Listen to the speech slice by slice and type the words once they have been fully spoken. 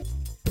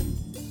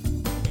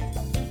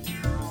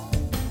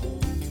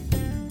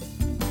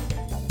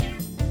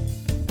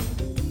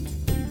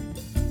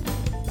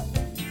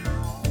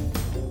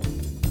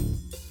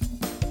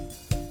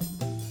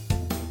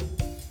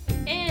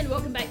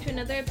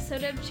another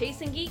episode of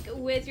Chasing Geek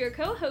with your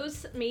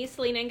co-hosts, me,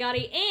 Selena and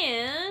Gotti,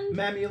 and...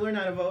 Matt Mueller,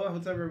 Nanovoa.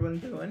 How's everyone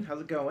doing? How's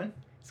it going?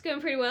 It's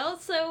going pretty well.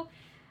 So,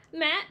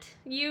 Matt,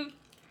 you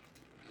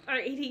are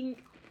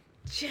eating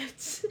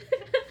chips.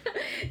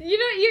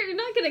 You're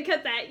not gonna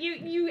cut that.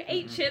 You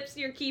ate chips,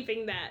 you're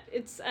keeping that.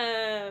 It's,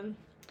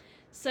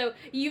 So,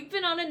 you've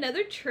been on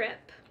another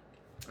trip.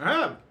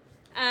 I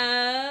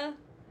have.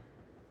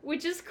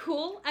 Which is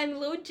cool. I'm a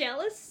little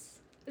jealous.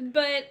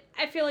 But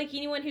I feel like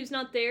anyone who's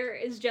not there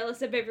is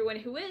jealous of everyone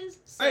who is.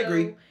 So, I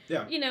agree.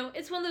 Yeah.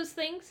 It's one of those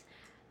things.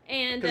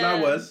 And because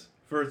I was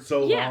for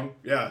so long.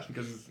 Yeah.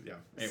 Because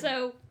Anyway.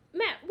 So,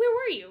 Matt, where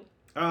were you?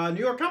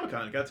 New York Comic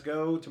Con. I got to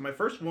go to my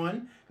first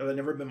one because I'd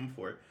never been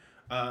before.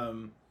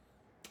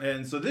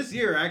 And so this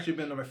year I actually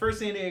been to my first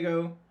San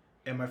Diego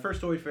and my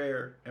first Toy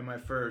Fair and my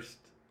first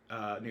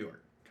New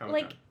York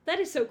Comic Con. That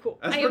is so cool.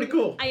 That's pretty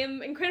cool. I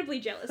am incredibly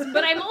jealous,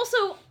 but I'm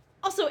also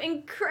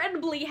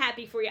incredibly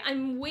happy for you.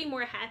 I'm way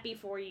more happy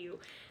for you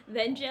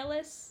than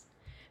jealous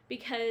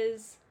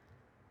because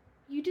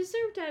you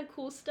deserve to have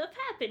cool stuff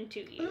happen to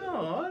you.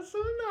 Oh, that's so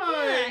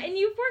nice. Yeah, and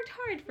you've worked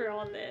hard for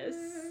all this.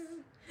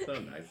 So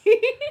nice.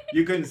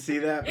 You couldn't see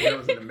that, but that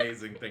was an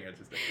amazing thing I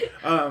just did.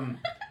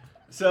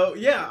 So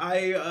yeah,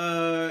 I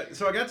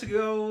got to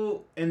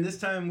go, and this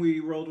time we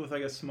rolled with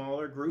like a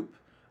smaller group.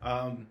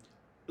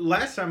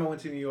 Last time I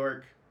went to New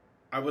York,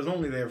 I was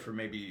only there for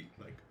maybe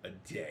like a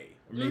day,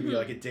 or maybe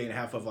like a day and a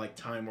half of like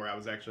time where I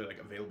was actually like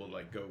available to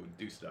like go and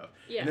do stuff.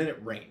 Yeah. And then it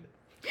rained,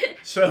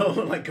 so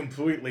like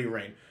completely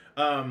rained.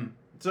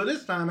 So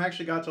this time I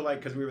actually got to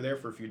because we were there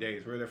for a few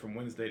days. We were there from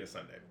Wednesday to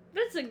Sunday.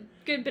 That's a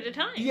good bit of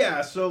time.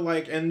 Yeah, so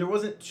and there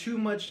wasn't too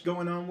much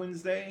going on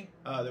Wednesday.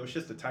 There was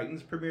just the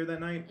Titans premiere that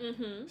night.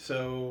 Mm-hmm.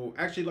 So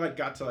actually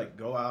got to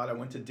go out. I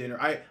went to dinner.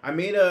 I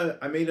made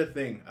a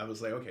thing. I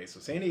was like, okay, so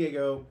San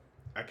Diego,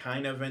 I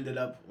kind of ended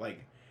up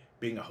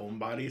being a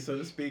homebody, so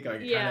to speak. I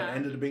kind of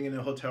ended up being in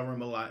a hotel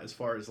room a lot as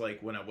far as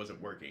when I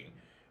wasn't working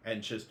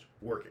and just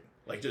working.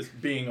 Just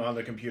being on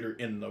the computer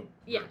in the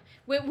room.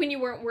 When you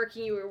weren't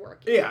working, you were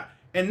working. Yeah.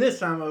 And this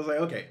time I was like,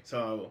 okay,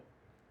 so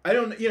I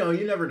don't,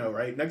 you never know,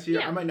 right? Next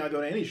year I might not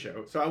go to any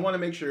show. So I want to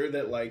make sure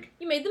that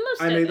you made the most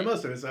of it. I made the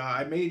most of it. So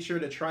I made sure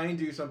to try and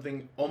do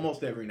something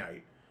almost every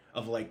night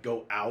of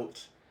go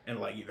out and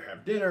either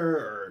have dinner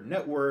or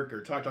network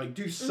or talk to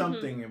do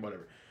something and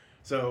whatever.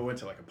 So I went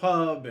to a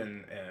pub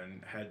and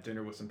had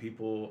dinner with some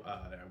people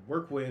that I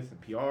work with and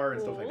PR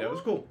and stuff like that. It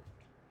was cool.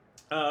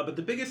 But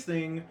the biggest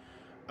thing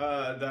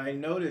that I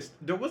noticed,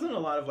 there wasn't a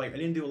lot of I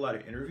didn't do a lot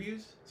of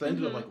interviews. So I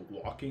ended up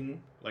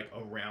walking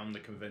around the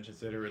convention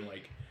center and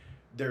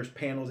there's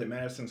panels at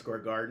Madison Square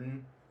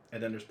Garden,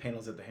 and then there's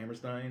panels at the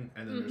Hammerstein,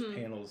 and then there's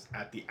panels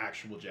at the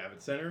actual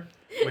Javits Center,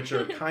 which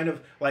are kind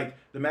of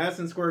the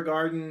Madison Square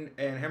Garden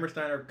and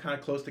Hammerstein are kind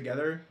of close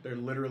together. They're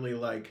literally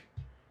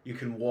you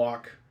can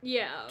walk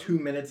 2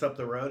 minutes up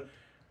the road.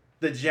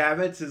 The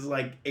Javits is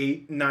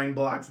 8-9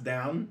 blocks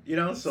down,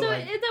 so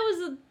that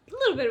was a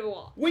little bit of a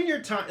walk. When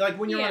you're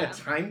when you're on a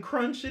time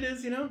crunch, it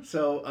is,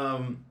 So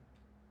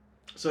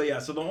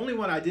the only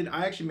one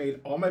I actually made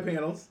all my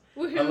panels.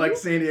 Woohoo. Unlike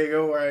San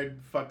Diego, where I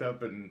fucked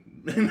up and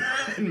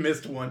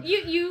missed one.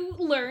 You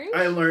learned.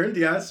 I learned,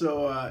 yeah.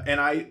 So and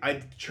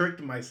I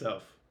tricked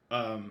myself.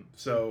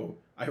 So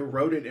I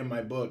wrote it in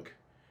my book,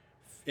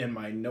 in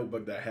my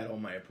notebook that I had all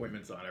my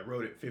appointments on. I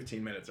wrote it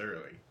 15 minutes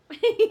early,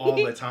 all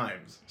the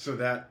times. So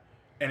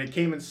and it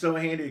came in so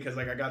handy because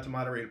I got to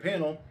moderate a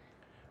panel,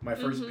 my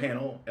first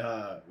panel,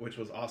 which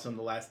was awesome.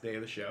 The last day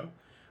of the show,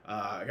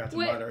 I got to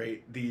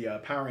moderate the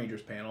Power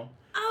Rangers panel.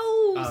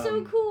 Oh,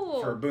 so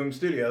cool. For Boom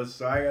Studios.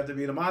 So I got to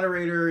be the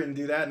moderator and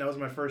do that, and that was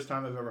my first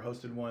time I've ever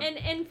hosted one.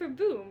 And for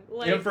Boom.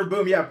 And for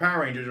Boom,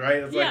 Power Rangers, right?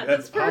 It's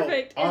that's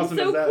perfect. How awesome and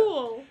so is that?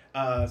 Cool.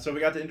 So we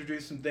got to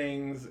introduce some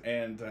things,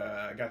 and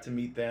I got to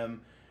meet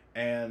them,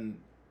 and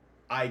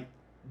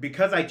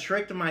because I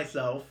tricked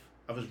myself,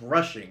 I was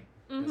rushing.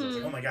 Mm-hmm. I was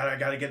like, oh my God, I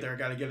gotta get there,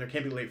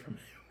 can't be late for my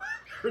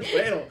first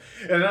panel.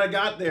 And then I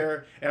got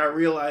there, and I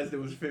realized it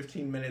was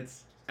 15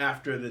 minutes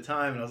after the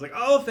time, and I was like,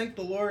 oh, thank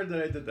the Lord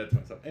that I did that to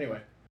myself.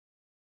 Anyway.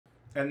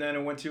 And then I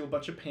went to a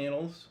bunch of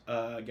panels.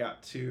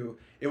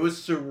 It was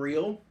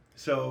surreal.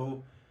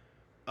 So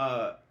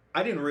I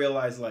didn't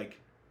realize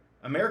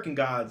American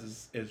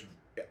Gods is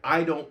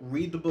I don't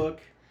read the book.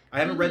 I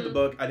haven't read the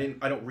book. I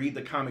don't read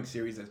the comic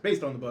series that's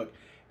based on the book,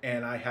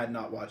 and I had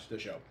not watched the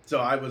show. So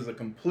I was a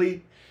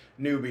complete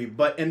newbie,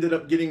 but ended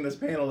up getting this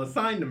panel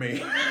assigned to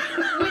me.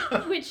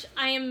 which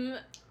I am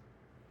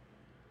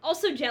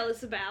also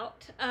jealous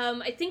about.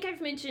 I think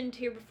I've mentioned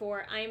here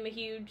before, I am a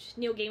huge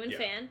Neil Gaiman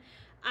fan.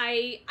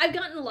 I've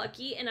gotten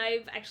lucky, and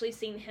I've actually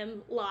seen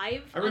him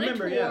live on a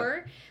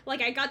tour. Yeah.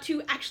 I got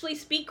to actually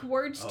speak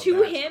words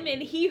to him, cool.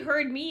 And he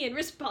heard me and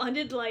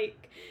responded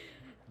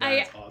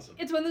That's awesome.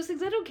 It's one of those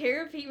things, I don't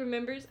care if he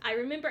remembers. I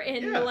remember,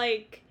 and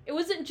it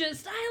wasn't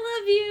just, I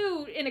love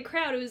you, in a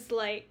crowd. It was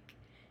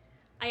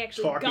I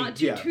actually got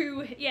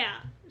to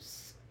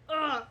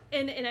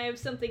and I have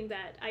something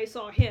that I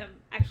saw him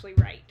actually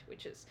write,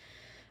 which is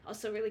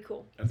also really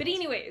cool. That's awesome.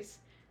 Anyways,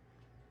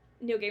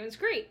 Neil Gaiman's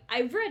great.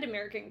 I've read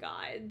American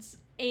Gods.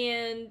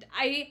 And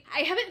I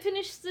haven't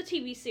finished the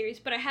TV series,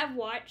 but I have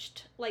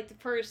watched like the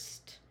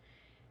first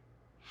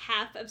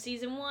half of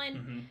season 1.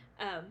 Mm-hmm.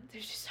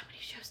 There's just so many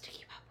shows to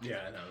keep up with.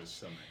 Yeah, I know, there's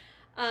so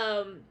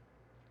many.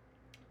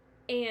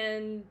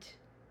 And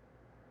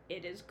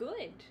it is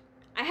good.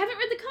 I haven't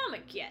read the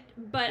comic yet,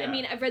 but I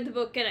mean, I've read the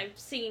book and I've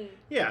seen.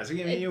 Yeah, so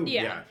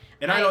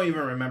and I don't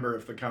even remember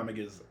if the comic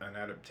is an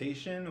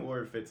adaptation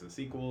or if it's a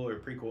sequel or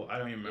prequel. I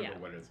don't even remember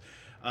what it is.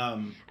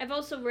 I've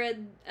also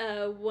read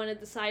one of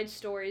the side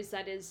stories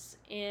that is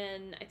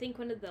in, I think,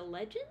 one of the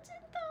Legends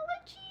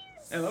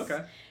anthologies. Oh,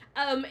 okay.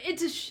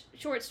 It's a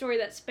short story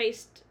that's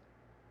based,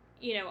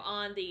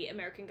 on the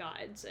American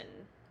gods and.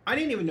 I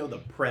didn't even know the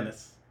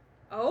premise.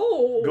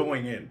 Oh.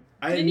 Going in.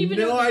 I had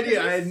no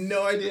idea. I had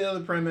no idea the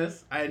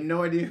premise. I had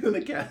no idea who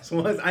the cast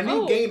was. I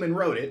knew Gaiman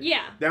wrote it.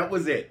 Yeah. That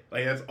was it.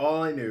 Like, that's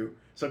all I knew.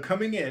 So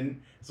coming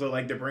in,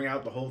 to bring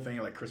out the whole thing,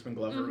 like Crispin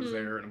Glover was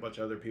there and a bunch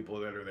of other people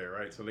that are there,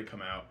 right? So they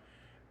come out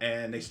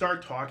and they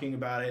start talking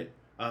about it.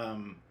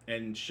 And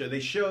they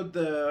showed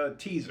the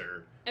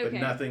teaser, but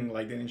nothing,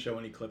 like, they didn't show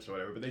any clips or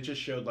whatever, but they just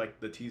showed,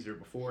 like, the teaser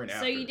before and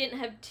after. So you didn't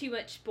have too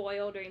much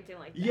spoiled or anything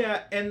like that?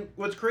 Yeah, and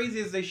what's crazy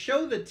is they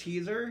show the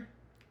teaser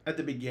at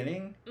the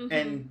beginning,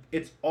 and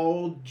it's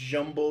all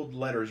jumbled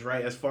letters,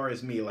 right? As far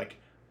as me, like,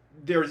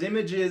 there's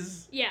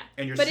images,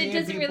 and you're seeing it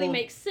doesn't people, really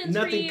make sense.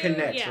 Nothing for you.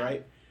 connects,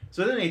 right?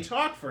 So then they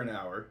talk for an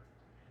hour,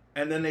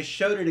 and then they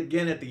showed it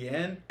again at the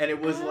end, and it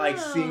was like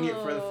seeing it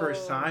for the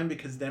first time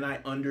because then I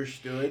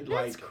understood.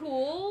 That's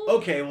cool.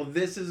 Okay, well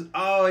this is and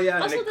also, it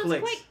that's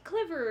clicks. quite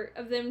clever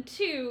of them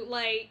too,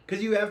 like.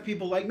 Because you have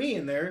people like me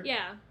in there,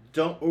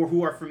 or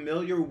who are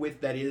familiar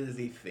with that it is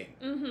a thing.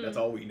 That's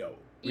all we know.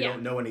 We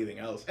don't know anything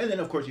else. And then,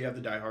 of course, you have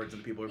the diehards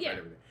and the people who fight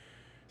everything.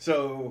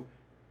 So,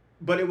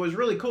 but it was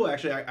really cool,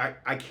 actually.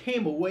 I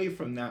came away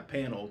from that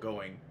panel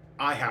going,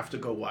 I have to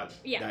go watch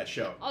that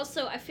show.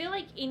 Also, I feel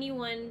like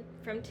anyone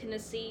from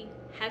Tennessee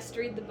has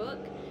to read the book,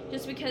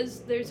 just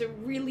because there's a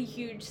really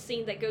huge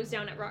scene that goes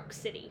down at Rock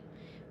City,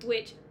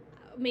 which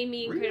made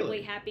me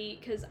incredibly happy,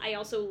 because I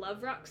also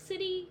love Rock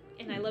City,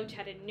 and I love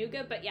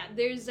Chattanooga. But yeah,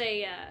 there's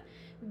a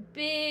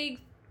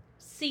big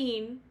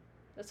scene.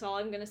 That's all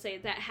I'm going to say.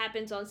 That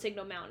happens on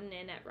Signal Mountain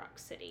and at Rock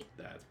City.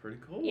 That's pretty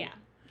cool. Yeah.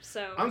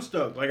 So I'm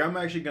stoked. Like, I'm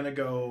actually going to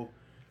go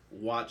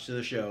watch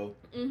the show.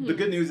 The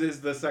good news is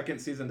the second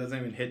season doesn't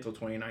even hit till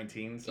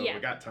 2019, so we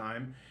got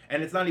time.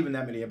 And it's not even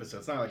that many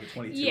episodes. It's not like a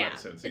 22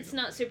 episode season. It's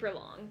not super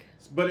long.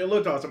 But it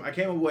looked awesome. I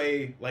came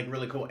away, like,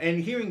 really cool.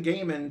 And hearing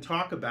Gaiman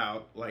talk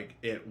about, like,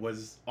 it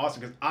was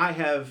awesome. Because I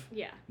have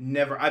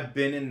I've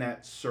been in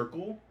that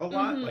circle a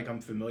lot. Like,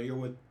 I'm familiar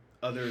with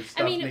other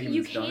stuff. I mean,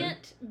 you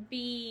can't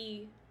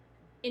be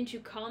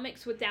into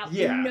comics without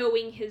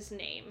knowing his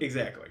name.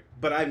 Exactly.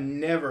 But I've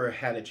never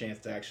had a chance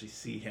to actually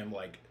see him,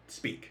 like,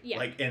 speak. Yeah.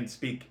 Like, and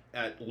speak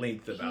at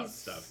length about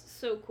stuff.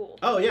 So cool.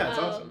 Oh, yeah, it's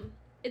awesome.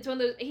 It's one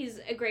of those, he's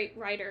a great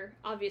writer,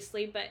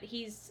 obviously, but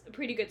he's a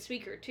pretty good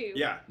speaker, too.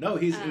 Yeah. No,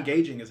 he's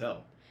engaging as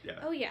hell. Yeah.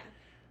 Oh, yeah.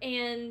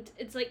 And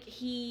it's like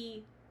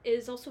he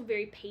is also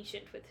very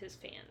patient with his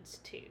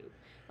fans, too.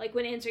 Like,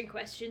 when answering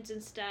questions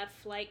and stuff,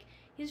 like,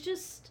 he's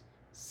just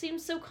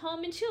seems so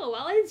calm and chill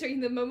while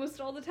answering them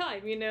almost all the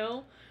time,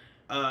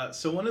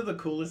 So one of the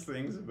coolest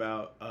things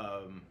about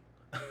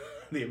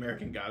the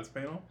American Gods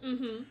panel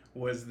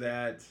was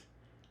that,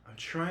 I'm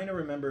trying to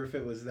remember if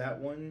it was that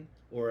one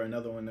or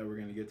another one that we're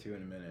going to get to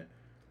in a minute.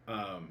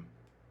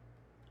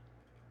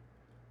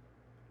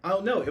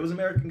 Oh, no, it was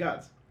American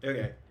Gods.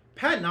 Okay.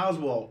 Patton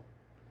Oswalt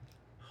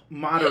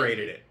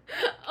moderated it.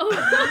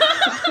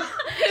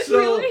 So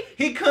really?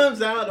 He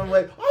comes out and I'm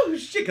like, oh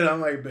shit, because I'm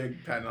like a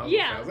big Patton Oswalt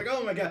fan. I was like,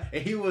 oh my god.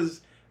 And he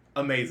was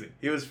amazing.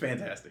 He was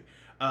fantastic.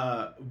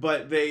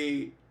 But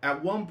they,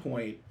 at one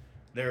point,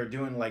 they're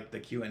doing like the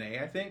Q&A,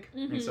 I think.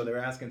 And so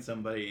they're asking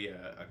somebody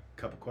a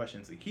couple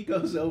questions. He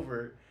goes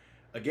over,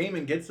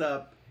 Gaiman gets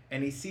up,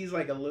 and he sees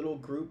like a little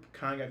group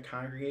kind of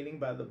congregating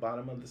by the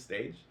bottom of the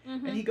stage.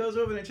 And he goes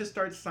over and just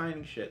starts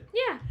signing shit.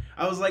 Yeah.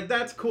 I was like,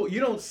 that's cool. You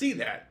don't see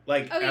that,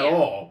 like, at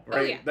all,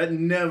 right? Yeah. That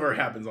never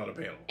happens on a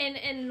panel.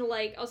 And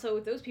like, also,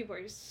 those people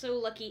are so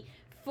lucky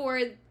for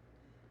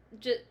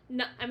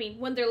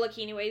one, they're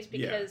lucky anyways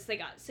because they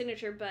got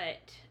signature,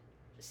 but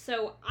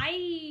so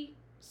I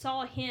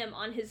saw him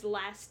on his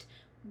last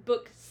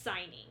book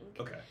signing.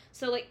 Okay.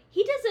 So, like,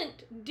 he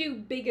doesn't do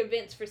big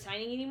events for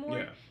signing anymore.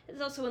 Yeah.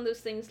 It's also one of those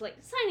things, like,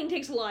 signing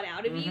takes a lot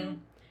out of you.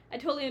 I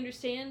totally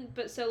understand,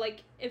 but so,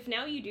 like, if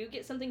now you do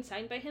get something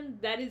signed by him,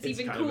 that is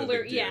even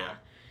cooler. Yeah.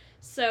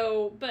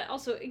 So, but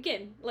also,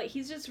 again, like,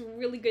 he's just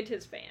really good to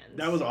his fans.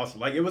 That was awesome.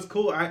 Like, it was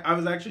cool. I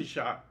was actually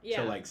shocked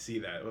to, like, see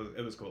that.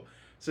 It was cool.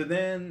 So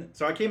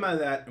I came out of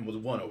that and was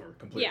won over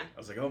completely. Yeah. I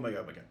was like, oh my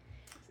god.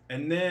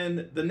 And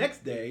then the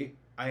next day,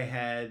 I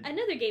had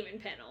another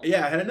Gaiman panel.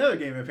 Yeah, I had another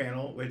Gaiman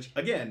panel, which,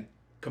 again,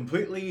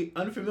 completely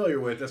unfamiliar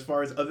with as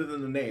far as other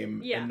than the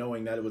name and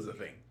knowing that it was a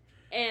thing.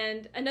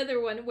 And another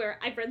one where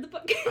I've read the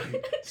book.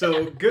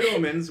 So, Good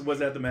Omens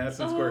was at the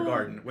Madison Square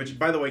Garden, which,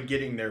 by the way,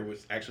 getting there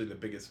was actually the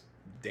biggest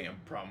damn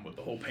problem with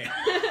the whole panel.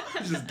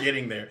 Just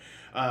getting there.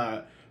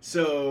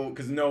 So,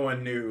 because no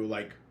one knew,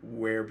 like,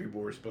 where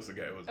people were supposed to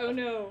go. It was awful.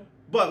 no.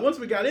 But once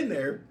we got in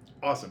there,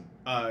 awesome.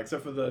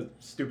 Except for the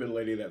stupid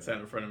lady that sat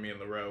in front of me in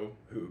the row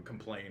who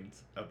complained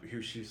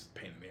who she's a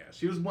pain in the ass.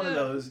 She was one of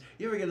those,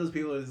 you ever get those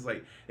people that's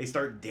like, they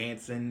start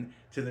dancing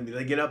to them,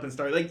 they get up and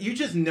start, like, you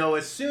just know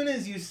as soon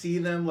as you see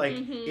them, like,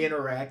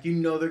 interact, you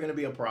know they're going to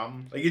be a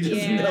problem. Like, you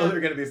just know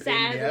they're going to be a pain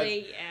in the ass.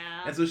 Sadly,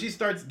 yeah. And so she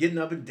starts getting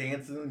up and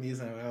dancing and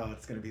music, and I'm like, oh,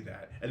 it's going to be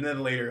that. And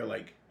then later,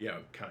 like,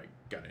 kind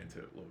of got into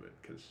it a little bit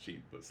because she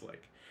was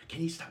like,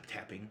 can you stop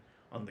tapping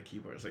on the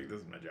keyboard? I was like,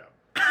 this is my job.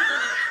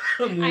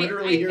 I'm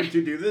literally here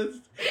to do this.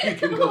 You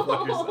can go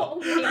fuck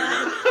yourself.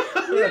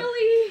 Oh,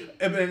 really?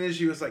 And then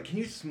she was like, can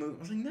you smooth? I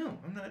was like, no,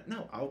 I'm not.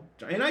 No, I'll.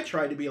 And I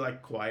tried to be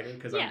like quieter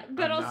because I'm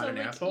also not an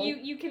like asshole.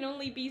 you can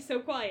only be so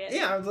quiet.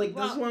 Yeah, I was like,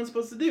 this is what I'm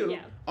supposed to do.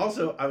 Yeah.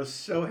 Also, I was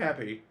so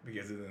happy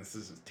because this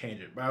is a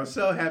tangent, but I was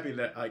so happy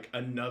that like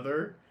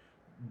another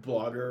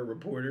blogger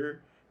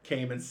reporter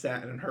came and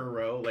sat in her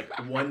row, like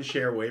one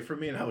chair away from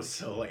me, and I was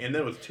so like, and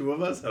then it was two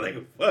of us. I'm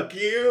like, fuck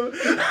you.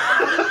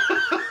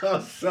 I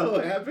was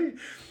so happy.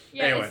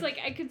 Yeah, anyway. It's like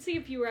I could see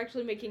if you were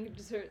actually making a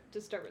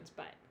disturbance,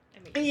 but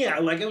I mean. Yeah,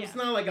 like it's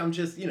not like I'm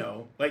just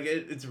like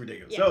it's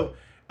ridiculous. Yeah. So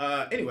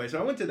anyway, so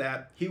I went to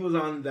that. He was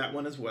on that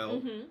one as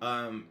well.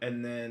 Mm-hmm.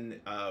 And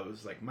then it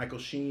was like Michael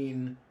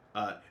Sheen.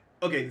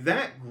 Okay,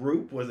 that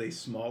group was a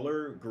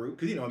smaller group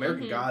because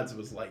American Gods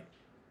was like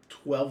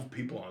 12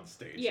 people on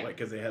stage, like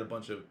because they had a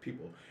bunch of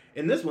people.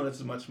 In this one, it's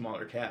a much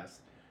smaller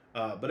cast,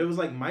 but it was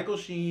like Michael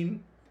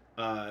Sheen,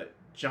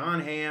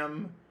 John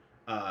Hamm,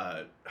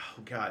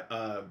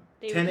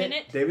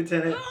 David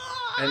Tennant,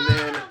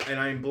 and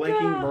I'm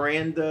blanking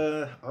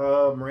Miranda.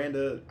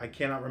 I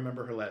cannot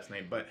remember her last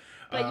name, but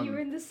you were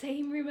in the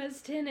same room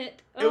as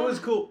Tennant. It was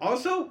cool.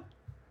 Also,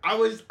 I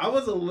was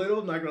a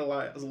little, not gonna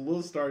lie, I was a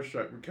little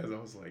starstruck because I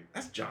was like,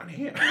 that's John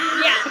Hamm.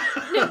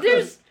 Yeah, no,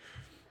 there's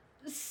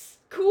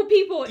cool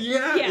people.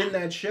 In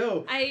that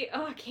show. I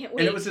can't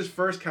wait. And it was his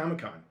first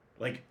Comic-Con,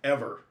 like,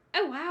 ever.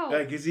 Oh, wow.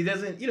 Because he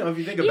doesn't, if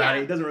you think about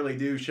it, he doesn't really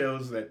do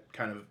shows that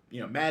kind of,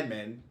 Mad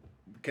Men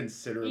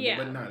considerable,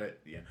 but not it.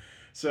 Yeah.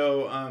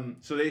 So,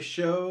 so they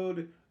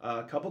showed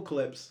a couple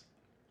clips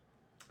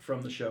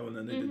from the show, and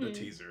then they did the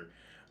teaser.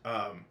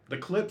 The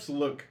clips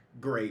look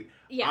great.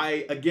 Yeah.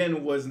 I,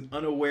 again, was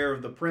unaware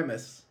of the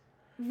premise.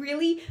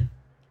 Really?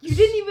 You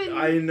didn't even...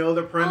 I know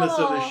the premise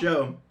of the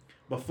show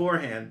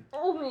beforehand.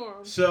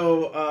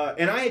 So,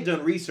 and I had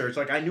done research.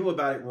 Like, I knew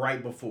about it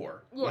right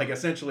before. Yeah. Like,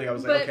 essentially, I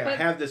was like, I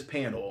have this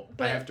panel.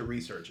 I have to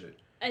research it.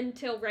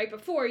 Until right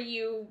before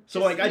you... So,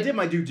 like, I did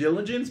my due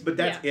diligence, but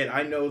that's it.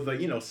 I know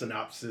the,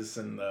 synopsis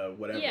and the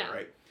whatever,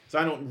 right? So,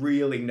 I don't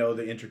really know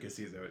the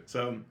intricacies of it.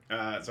 So,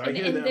 I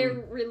hear them... their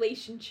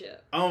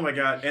relationship. Oh, my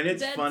God. And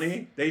it's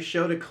funny. They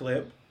showed a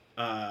clip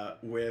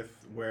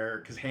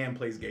because Ham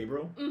plays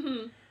Gabriel.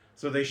 Mm-hmm.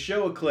 So they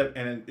show a clip,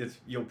 and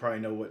you'll probably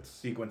know what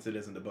sequence it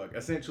is in the book.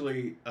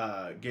 Essentially,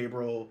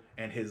 Gabriel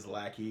and his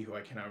lackey, who I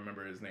cannot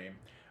remember his name,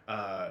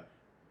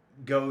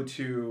 go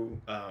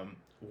to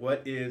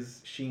what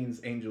is Sheen's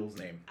angel's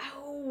name?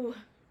 Oh,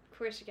 of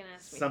course you're gonna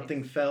ask me.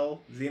 Something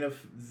fell.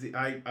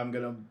 I'm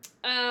gonna.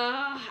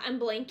 I'm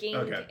blanking.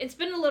 Okay. It's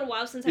been a little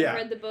while since I've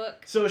read the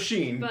book. So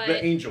Sheen,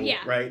 the angel,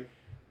 right?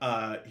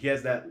 He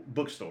has that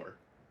bookstore,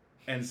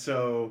 and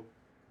so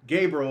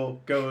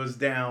Gabriel goes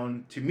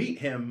down to meet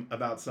him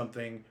about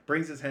something,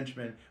 brings his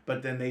henchmen,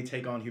 but then they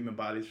take on human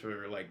bodies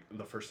for like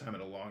the first time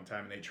in a long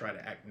time, and they try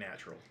to act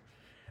natural.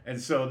 And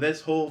so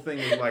this whole thing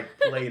is like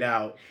played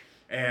out,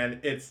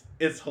 and it's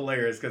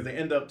hilarious because they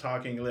end up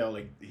talking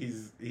like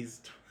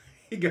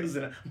he goes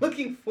in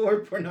looking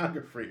for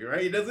pornography,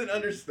 right? He doesn't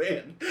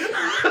understand.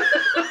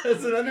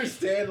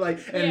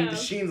 And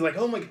Sheen's like,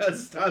 oh my God,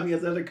 stop! He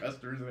has other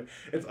customers.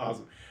 It's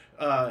awesome.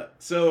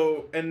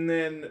 So, and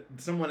then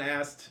someone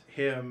asked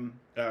him,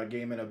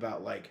 Gaiman,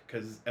 about, like,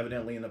 because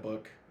evidently in the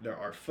book there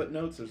are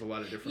footnotes. There's a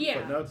lot of different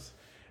footnotes.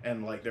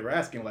 And, like, they were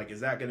asking, like, is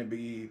that going to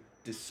be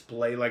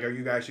displayed? Like, are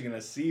you actually going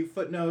to see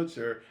footnotes?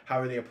 Or how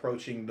are they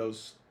approaching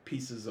those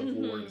pieces of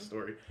lore in the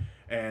story?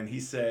 And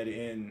he said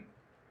in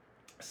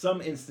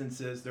some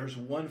instances, there's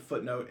one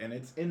footnote, and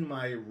it's in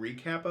my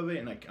recap of it,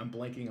 and I'm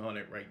blanking on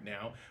it right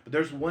now. But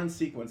there's one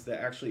sequence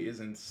that actually is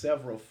in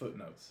several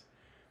footnotes.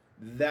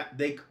 That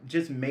they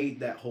just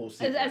made that whole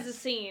sequence as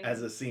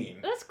a scene.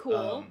 That's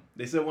cool.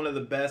 They said one of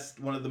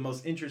the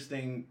most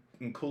interesting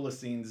and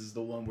coolest scenes is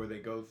the one where they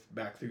go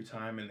back through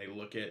time and they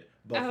look at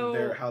both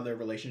of how their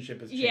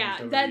relationship has changed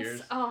over the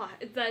years.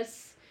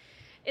 That's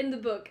in the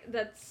book.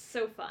 That's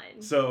so fun.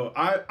 So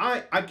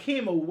I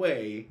came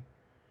away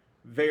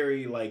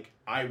very like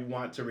I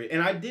want to read,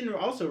 and I didn't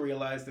also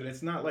realize that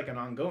it's not like an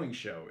ongoing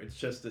show. It's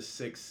just a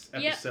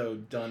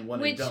 6-episode done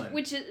and done.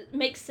 Which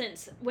makes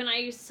sense. When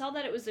I saw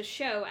that it was a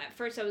show, at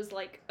first I was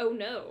like, oh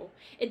no,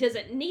 it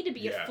doesn't need to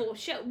be a full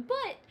show,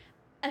 but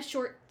a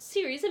short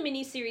series, a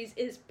mini series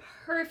is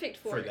perfect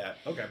for it. That.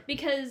 Okay.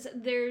 Because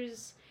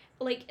there's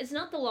like it's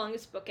not the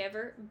longest book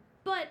ever,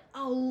 but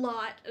a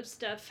lot of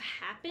stuff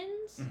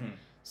happens. Mm-hmm.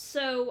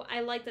 So I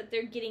like that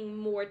they're getting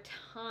more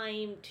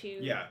time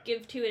to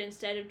give to it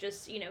instead of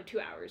just 2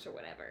 hours or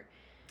whatever.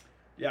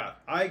 Yeah,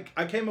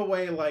 I came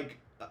away like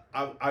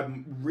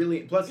I'm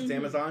really plus it's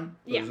Amazon.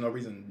 So Yeah. There's no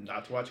reason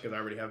not to watch because I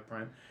already have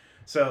Prime.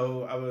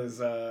 So I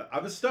was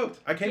stoked.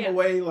 I came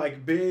away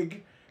like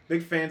big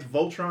fans.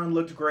 Voltron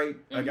looked great.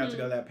 I got to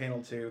go to that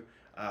panel too.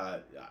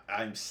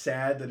 I'm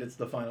sad that it's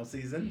the final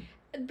season.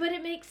 But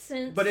it makes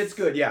sense. But it's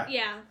good, yeah.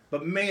 Yeah.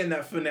 But man,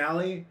 that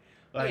finale,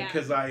 like,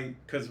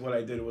 because what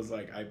I did was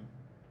like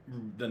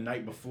the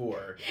night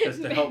before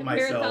just to help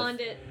myself.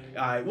 Marathoned it.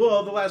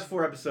 Well, the last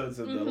 4 episodes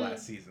of the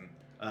last season,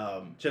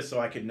 just so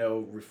I could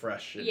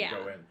refresh and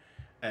go in.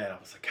 And I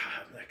was like,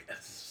 God, like,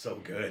 that's so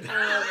good.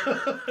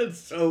 It's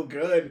so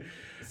good.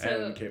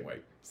 So, and can't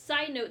wait.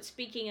 Side note,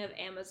 speaking of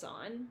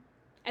Amazon,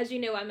 as you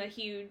know, I'm a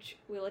huge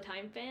Wheel of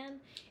Time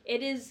fan.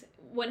 It is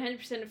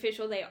 100%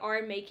 official. They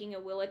are making a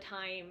Wheel of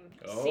Time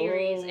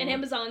series, and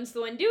Amazon's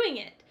the one doing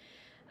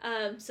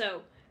it.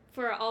 So,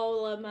 for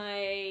all of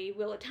my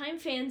Wheel of Time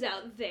fans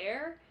out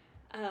there,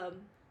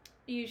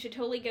 you should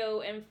totally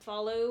go and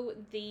follow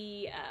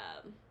the,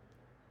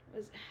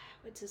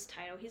 what's his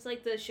title? He's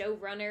like the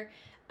showrunner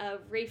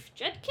of Rafe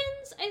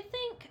Judkins, I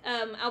think.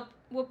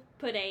 We'll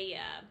put a...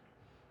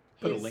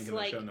 Put a link in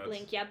the show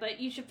notes.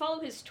 But you should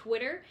follow his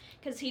Twitter,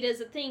 because he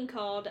does a thing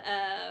called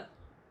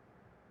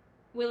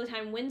Wheel of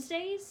Time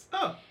Wednesdays.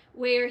 Oh.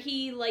 Where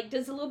he, like,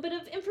 does a little bit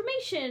of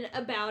information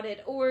about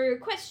it, or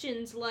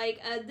questions, like,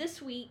 this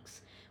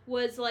week's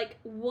was, like,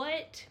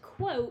 what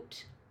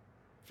quote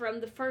from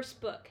the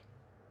first book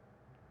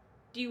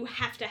do you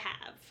have to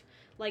have?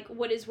 Like,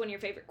 what is one of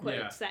your favorite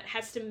quotes that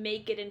has to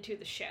make it into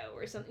the show,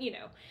 or something, you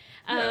know.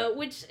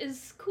 Which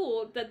is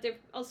cool that they're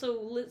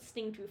also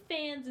listening to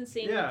fans and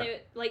seeing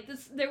that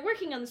they're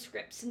working on the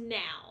scripts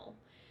now.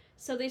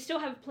 So they still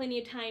have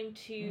plenty of time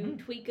to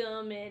tweak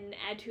them and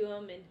add to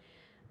them, and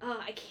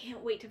I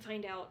can't wait to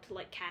find out,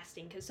 like,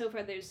 casting, because so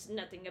far there's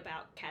nothing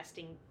about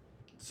casting.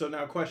 So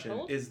now question,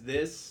 is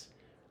this,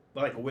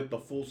 like, with the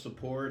full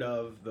support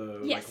of the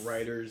like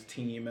writers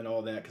team and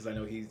all that, because I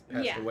know he's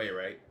passed away,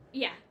 right?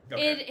 Yeah.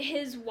 Okay.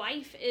 His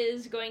wife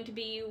is going to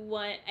be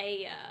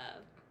a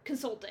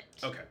consultant.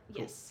 Okay.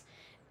 Cool. Yes.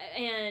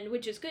 And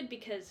which is good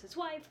because his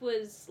wife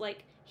was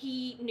like,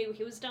 he knew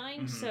he was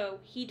dying, so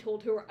he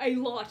told her a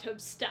lot of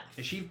stuff.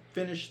 And she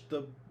finished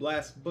the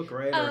last book,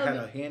 right? Or had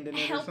a hand in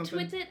it or something? Helped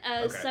with it.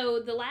 So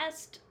the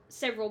last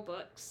several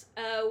books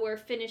were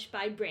finished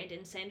by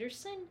Brandon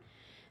Sanderson.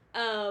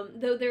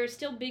 Though there are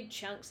still big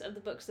chunks of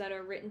the books that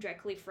are written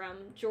directly from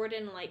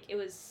Jordan. Like, it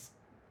was...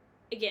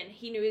 Again,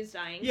 he knew he was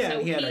dying,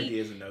 so he had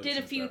ideas and notes. Did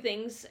a few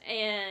things,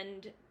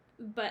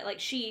 but like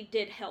she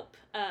did help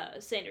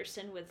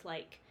Sanderson with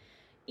like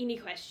any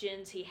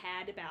questions he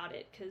had about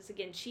it, because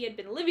again, she had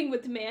been living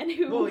with the man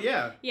who. Well,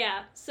 yeah.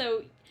 Yeah.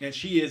 So. And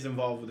she is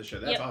involved with the show.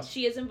 That's awesome.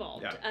 She is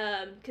involved.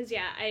 Yeah. Because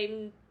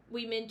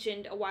we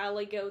mentioned a while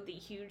ago the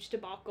huge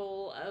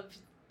debacle of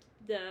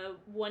the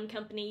one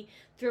company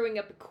throwing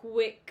up a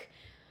quick.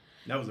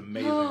 That was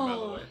amazing, by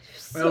the way.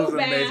 So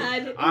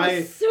bad. It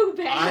was so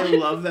bad. I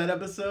love that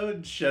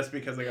episode just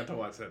because I got to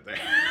watch that thing.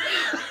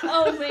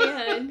 Oh,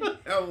 man.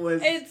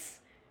 It's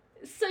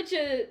such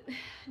a...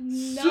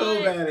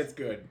 so bad it's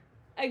good.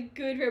 A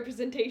good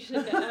representation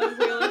of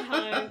Wheel of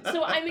Time.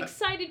 So I'm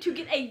excited to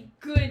get a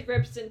good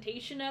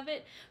representation of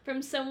it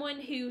from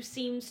someone who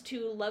seems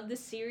to love the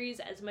series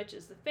as much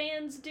as the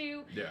fans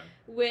do. Yeah.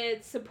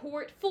 With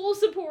full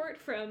support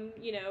from,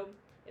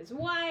 his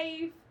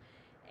wife,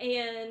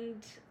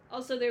 and...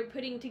 Also, they're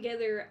putting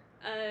together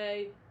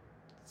they're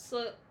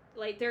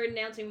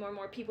announcing more and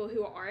more people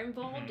who are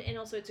involved, and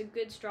also it's a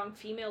good, strong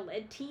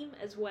female-led team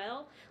as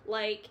well.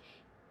 Like,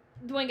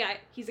 the one guy,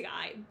 he's a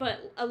guy,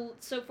 but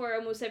so far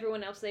almost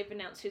everyone else they've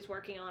announced who's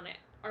working on it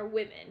are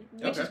women,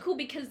 which is cool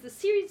because the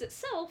series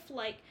itself,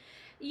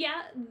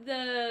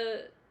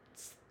 the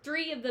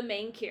 3 of the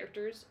main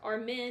characters are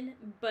men,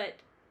 but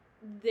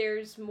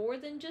there's more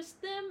than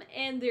just them,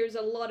 and there's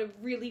a lot of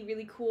really,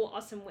 really cool,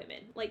 awesome women.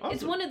 Like, awesome.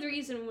 It's one of the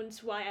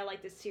reasons why I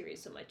like this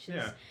series so much.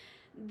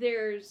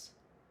 There's,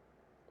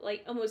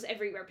 like, almost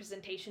every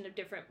representation of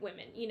different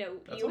women.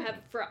 That's awesome. Have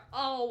for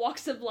all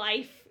walks of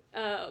life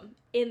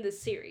in the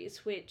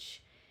series,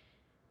 which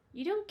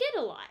you don't get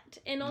a lot.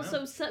 And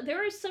also,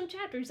 there are some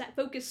chapters that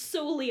focus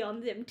solely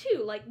on them,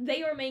 too. Like,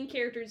 they are main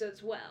characters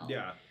as well.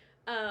 Yeah.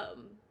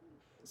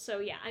 So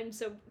yeah, I'm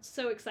so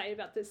excited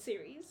about this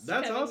series.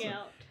 That's coming awesome.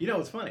 Out.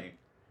 What's funny?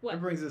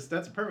 What?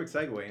 That's a perfect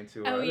segue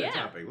into our other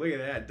topic. Look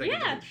at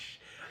that.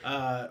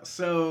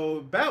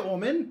 So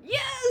Batwoman.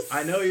 Yes.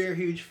 I know you're a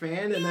huge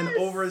fan, and then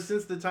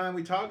since the time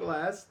we talked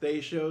last,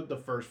 they showed the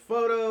first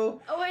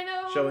photo. Oh, I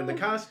know. Showing the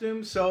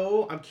costume.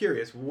 So I'm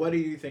curious, what do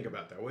you think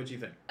about that? What did you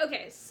think?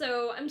 Okay,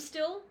 so I'm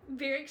still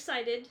very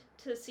excited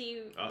to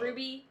see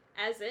Ruby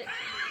as it.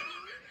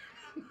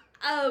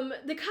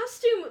 The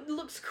costume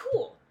looks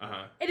cool.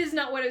 It is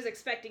not what I was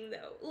expecting,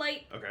 though.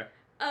 Like,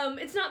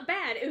 it's not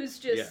bad. It was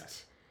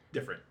just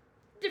different.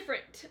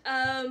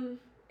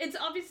 It's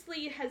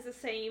obviously has the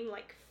same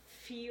like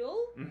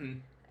feel,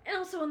 and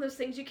also one of those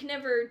things you can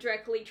never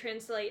directly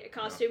translate a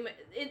costume. No.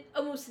 It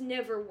almost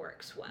never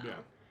works well. Yeah.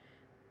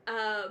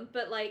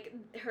 But like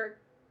her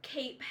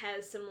cape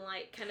has some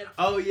like kind of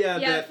Oh yeah,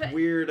 that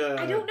weird.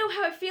 I don't know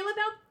how I feel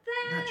about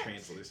that. Not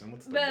translucent.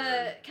 What's the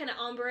word? Kind of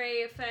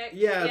ombre effect.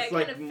 Yeah, it's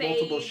like kind of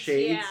multiple fades.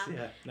 shades.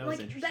 Yeah, That was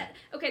interesting.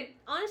 Okay,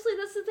 honestly,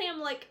 that's the thing. I'm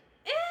like,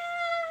 It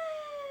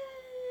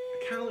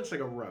kind of looks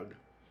like a rug.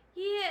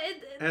 Yeah,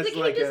 the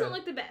cape doesn't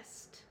look the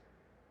best.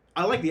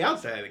 I like the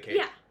outside of the cape.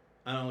 Yeah.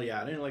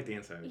 I didn't like the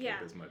inside of the cape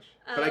as much.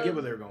 But I get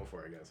what they were going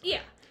for, I guess. Yeah,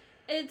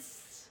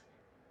 it's.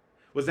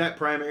 Was that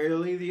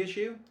primarily the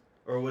issue,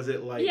 or was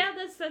it like? Yeah,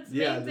 that's the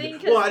main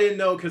thing. Well, I didn't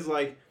know because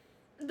like.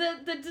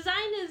 The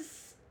design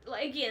is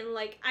again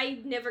like I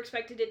never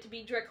expected it to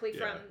be directly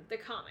from the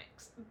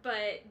comics,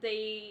 but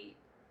they.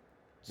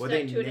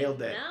 They nailed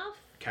that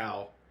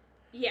cowl.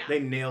 Yeah. They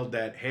nailed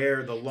that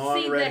hair, the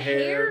long red hair.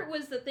 The hair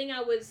was the thing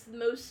I was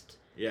most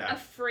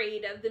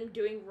afraid of them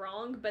doing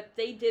wrong, but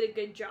they did a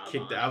good job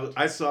on it.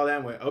 I saw that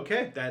and went,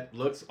 okay, that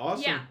looks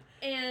awesome. Yeah,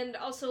 and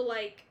also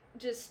like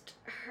just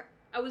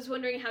I was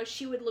wondering how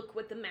she would look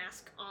with the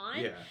mask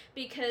on. Yeah.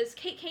 Because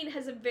Kate Kane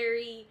has a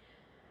very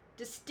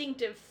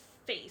distinctive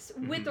face,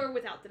 with or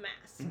without the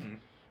mask. Mm-hmm.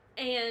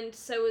 And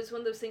so it was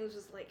one of those things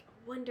was like, I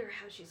wonder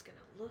how she's going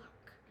to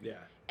look. Yeah.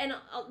 And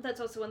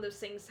that's also one of those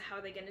things, how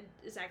are they going to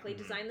exactly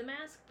design the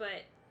mask?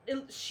 But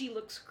she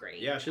looks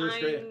great. Yeah, she looks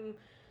great. I'm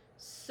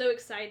so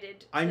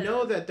excited. I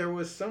know that there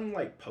was some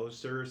like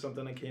poster or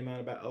something that came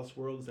out about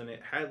Elseworlds, and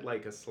it had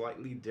like a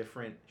slightly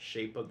different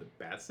shape of the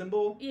bat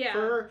symbol for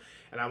her.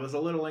 And I was a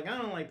little like, I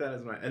don't like that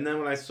as much. And then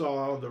when I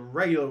saw the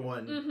regular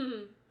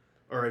one,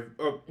 or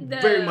a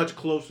very much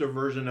closer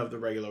version of the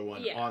regular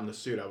one on the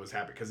suit, I was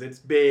happy because it's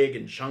big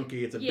and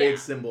chunky. It's a big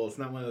symbol. It's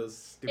not one of those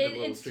stupid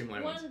little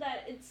streamlined ones. It's one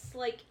that it's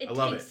like it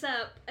takes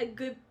up a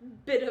good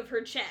bit of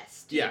her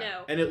chest. Yeah, you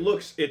know? And it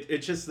looks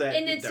it's just that,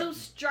 and it's so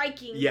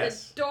striking.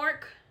 Yes, the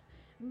dark,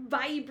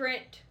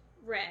 vibrant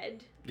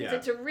red because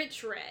it's a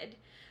rich red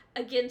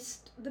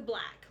against the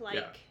black.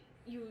 Like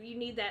you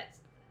need that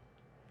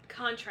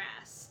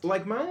contrast.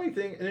 Like my only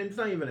thing, and it's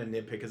not even a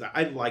nitpick, because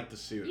I like the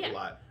suit a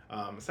lot.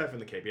 Aside from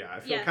the cape,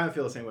 I kind of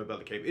feel the same way about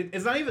the cape.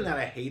 It's not even that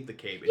I hate the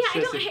cape. It's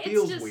just it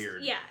feels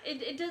weird. Yeah,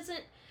 it doesn't.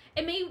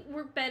 It may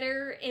work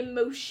better in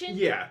motion.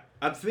 Yeah,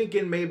 I'm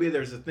thinking maybe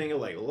there's a thing of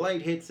like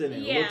light hits it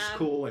and it looks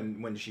cool,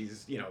 and when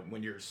she's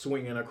when you're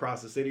swinging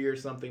across the city or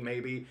something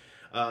maybe,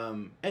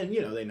 and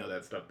they know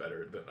that stuff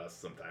better than us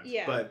sometimes.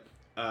 Yeah.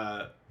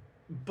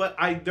 But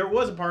there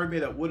was a part of me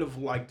that would have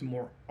liked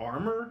more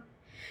armor.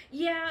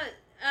 Yeah.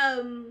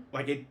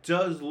 Like it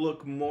does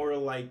look more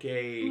like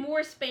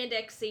more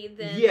spandexy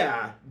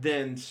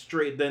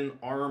than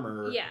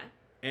armor. Yeah.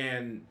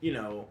 And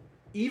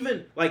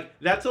even like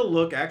that's a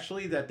look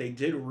actually that they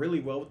did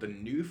really well with the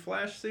new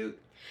Flash suit.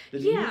 The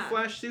new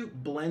Flash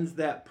suit blends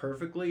that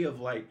perfectly.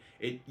 Of like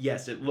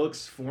it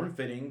looks form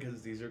fitting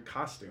because these are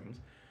costumes,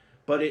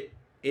 but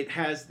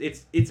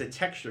it's a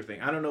texture thing.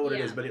 I don't know what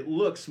it is, but it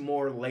looks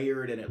more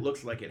layered and it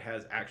looks like it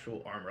has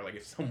actual armor. Like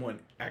if someone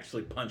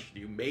actually punched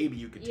you, maybe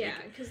you could take it. Yeah,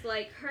 because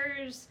like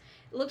hers,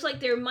 it looks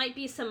like there might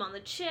be some on the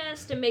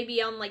chest and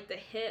maybe on like the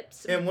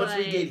hips. And once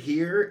we get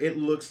here, it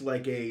looks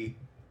like a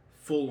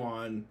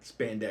full-on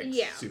spandex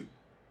suit.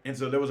 And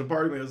so there was a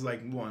part of me that was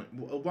like,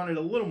 wanted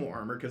a little more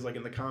armor because like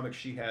in the comics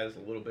she has a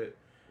little bit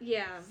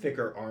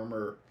thicker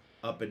armor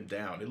up and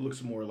down. It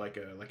looks more like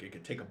it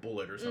could take a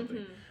bullet or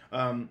something.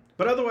 Mm-hmm.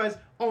 But otherwise,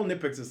 all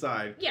nitpicks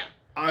aside,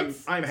 I'm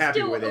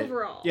happy with it.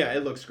 Overall. Yeah,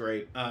 it looks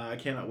great. I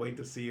cannot wait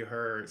to see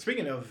her.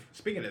 Speaking of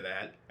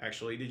that,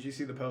 actually, did you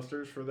see the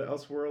posters for the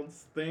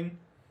Elseworlds thing?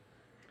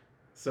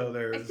 So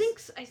there's. I think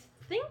so.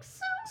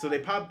 So they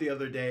popped the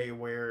other day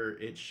where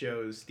it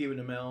shows Stephen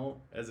Amell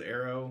as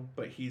Arrow,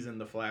 but he's in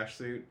the Flash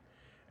suit,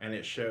 and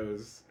it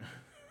shows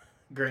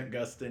Grant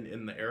Gustin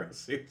in the Arrow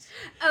suit.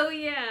 Oh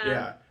yeah.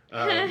 Yeah.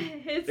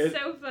 It's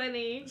so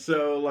funny.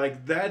 So,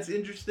 like, that's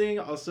interesting.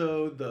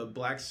 Also, the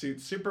black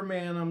suit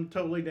Superman, I'm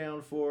totally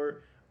down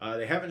for.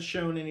 They haven't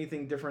shown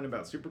anything different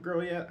about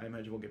Supergirl yet. I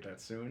imagine we'll get that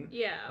soon.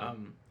 Yeah.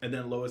 And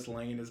then Lois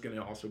Lane is going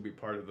to also be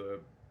part of the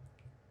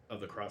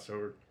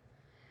crossover.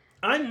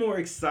 I'm more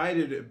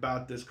excited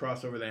about this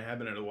crossover than I have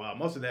been in a while.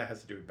 Most of that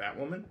has to do with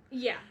Batwoman.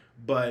 Yeah.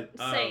 But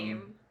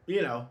same.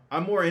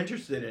 I'm more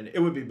interested in it. It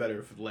would be better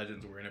if the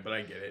Legends were in it, but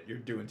I get it. You're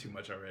doing too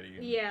much already.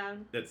 Yeah.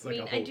 That's like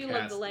a whole I do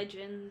love the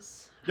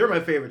Legends. They're my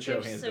favorite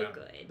show, hands down. They're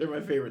so good. They're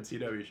my favorite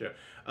CW show.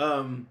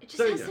 It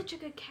just has such a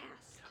good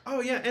cast.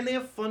 Oh, yeah, and they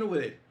have fun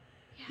with it.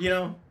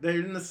 Yeah. They're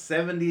in the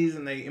 70s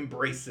and they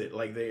embrace it.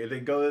 Like, they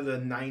go to the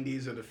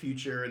 90s or the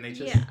future and they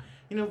just,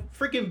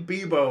 freaking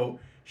Bebo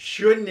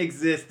shouldn't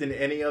exist in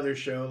any other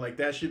show. Like,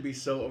 that should be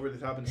so over the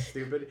top and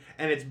stupid.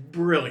 And it's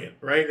brilliant,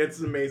 right? It's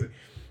amazing.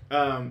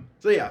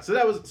 So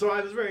I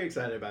was very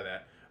excited about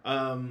that.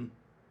 And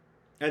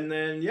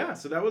then,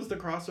 so that was the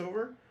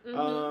crossover.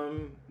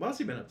 Mm-hmm. What else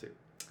have you been up to?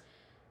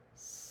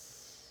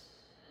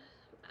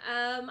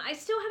 I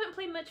still haven't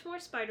played much more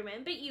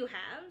Spider-Man, but you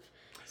have.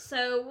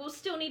 So we'll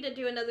still need to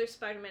do another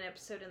Spider-Man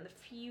episode in the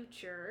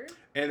future.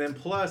 And then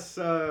plus,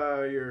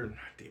 the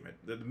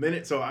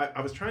minute. So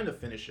I was trying to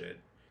finish it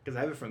because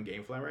I have it from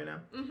GameFly right now.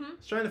 Mm-hmm. I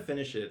was trying to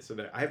finish it so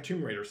that I have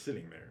Tomb Raider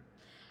sitting there.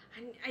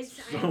 I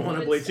don't want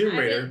to play Tomb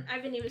Raider. I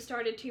haven't even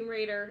started Tomb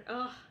Raider.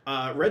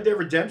 Ugh. Red Dead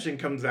Redemption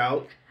comes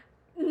out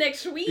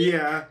next week.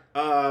 Yeah.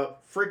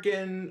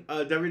 Freaking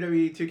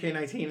WWE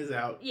 2K19 is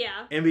out.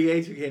 Yeah.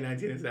 NBA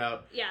 2K19 is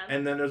out. Yeah.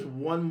 And then there's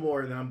one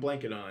more that I'm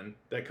blanking on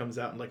that comes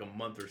out in like a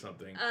month or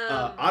something.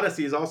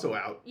 Odyssey is also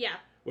out. Yeah.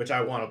 Which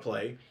I want to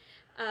play.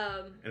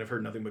 And I've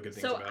heard nothing but good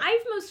things about. So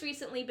I've most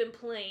recently been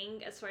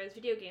playing, as far as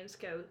video games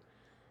go,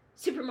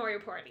 Super Mario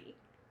Party.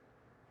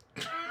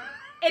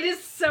 It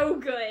is so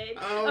good.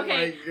 Oh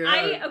my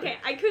god.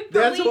 I could.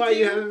 That's why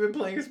you haven't been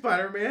playing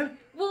Spider-Man?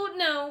 Well,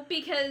 no,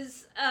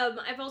 because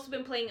I've also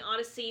been playing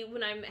Odyssey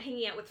when I'm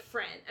hanging out with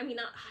friends. I mean,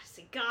 not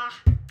Odyssey. God.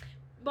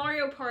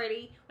 Mario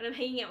Party when I'm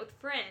hanging out with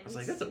friends. I was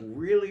like, that's a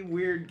really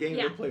weird game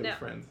to play with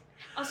friends.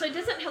 Also, it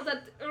doesn't help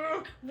that.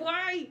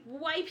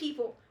 Why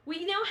people?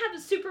 We now have a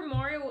Super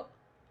Mario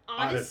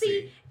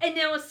Odyssey and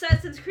now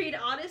Assassin's Creed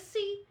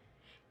Odyssey,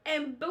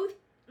 and both.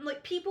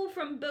 Like, people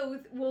from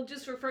both will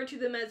just refer to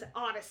them as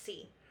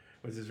Odyssey.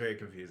 Which is very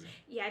confusing.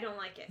 Yeah, I don't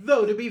like it.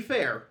 Though, to be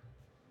fair,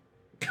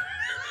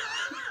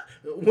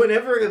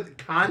 whenever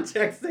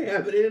context they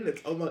have it in,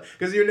 it's almost...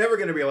 Because you're never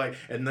going to be like,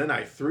 and then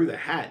I threw the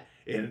hat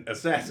in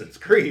Assassin's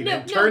Creed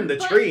and turned the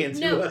tree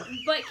into a...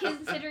 But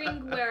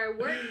considering where I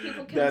work,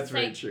 people can that's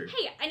say, very true.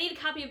 Hey, I need a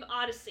copy of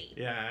Odyssey.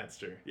 Yeah, that's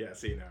true. Yeah,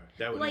 see, no,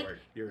 that wouldn't work.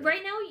 You're right.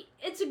 Right now,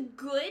 it's a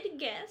good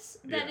guess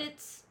that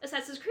it's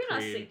Assassin's Creed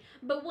Odyssey.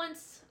 But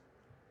once...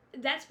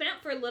 that's been out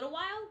for a little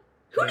while.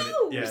 Who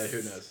knows? Yeah, who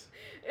knows?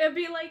 It'd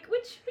be like,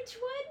 which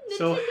one?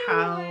 So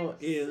how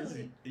is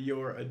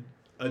your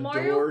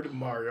adored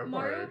Mario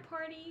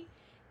Party?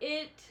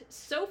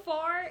 So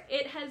far,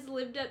 it has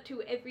lived up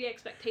to every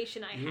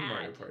expectation I had.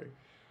 Mario Party.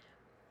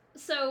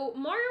 So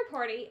Mario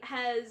Party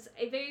has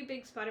a very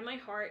big spot in my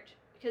heart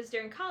because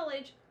during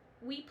college,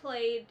 we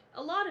played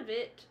a lot of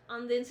it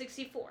on the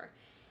N64.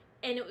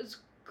 And it was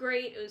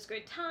great. It was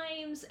great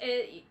times.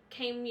 It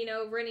came,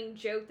 running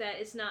joke that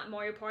it's not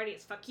Mario Party,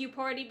 it's Fuck You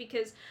Party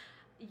because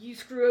you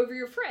screw over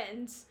your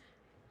friends.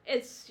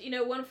 It's,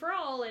 one for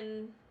all,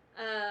 and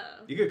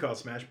you could call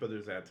Smash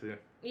Brothers that too.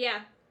 Yeah.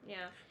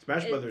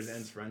 Smash Brothers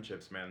ends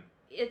friendships, man.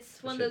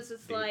 It's one of those.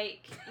 It's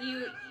like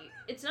you.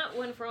 It's not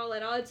one for all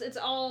at all. It's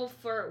all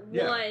for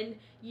one.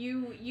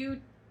 You.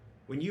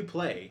 When you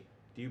play,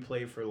 do you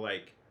play for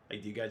like do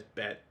you guys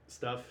bet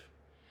stuff?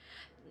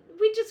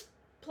 We just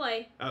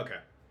play. Okay.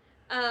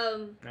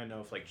 I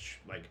know if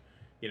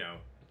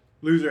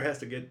loser has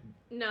to get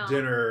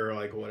dinner or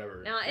like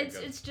whatever. No,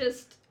 it's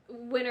just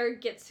winner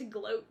gets to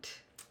gloat.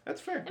 That's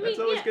fair. That's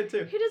always good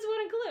too. Who doesn't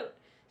want to gloat?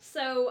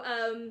 So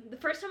the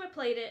first time I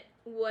played it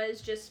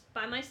was just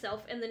by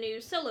myself in the new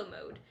solo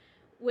mode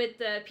with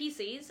the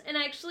PCs, and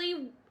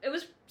actually it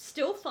was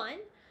still fun.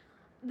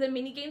 The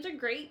mini games are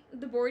great.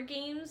 The board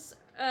games,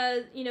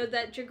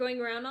 that you're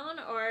going around on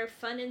are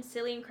fun and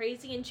silly and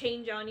crazy and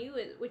change on you,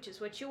 which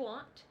is what you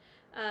want.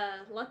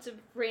 Lots of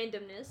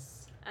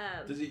randomness.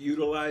 Does it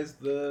utilize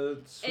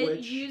the Switch?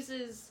 It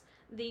uses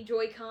the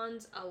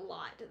Joy-Cons a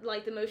lot,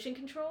 like the motion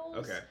controls.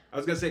 Okay. I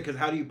was going to say, because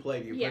how do you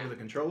play? Do you play with the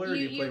controller or do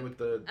you play with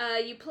the...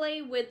 you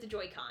play with the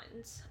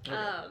Joy-Cons.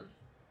 Okay.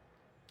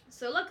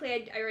 So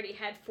luckily I already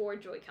had 4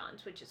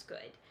 Joy-Cons, which is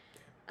good.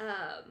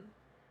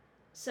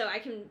 So I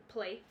can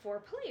play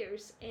 4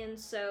 players. And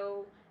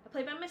so I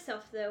played by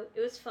myself, though.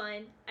 It was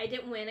fun. I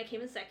didn't win. I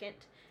came in second.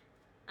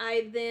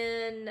 I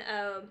then...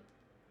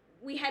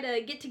 we had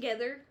a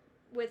get-together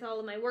with all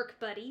of my work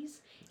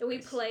buddies, and we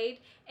played.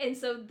 And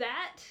so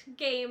that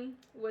game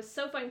was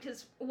so fun,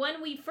 because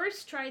when we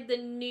first tried the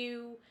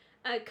new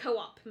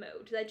co-op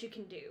mode that you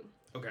can do.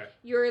 Okay.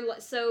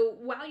 So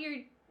while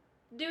you're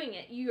doing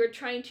it, you're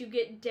trying to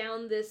get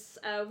down this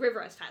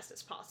river as fast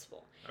as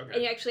possible. Okay.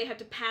 And you actually have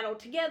to paddle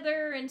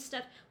together and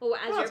stuff. Well,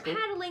 as you're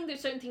paddling,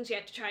 there's certain things you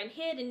have to try and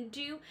hit and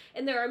do,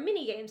 and there are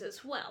mini games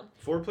as well.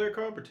 4-player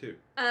co-op or 2?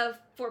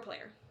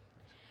 4-player.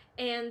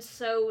 And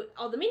so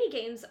all the mini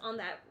games on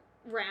that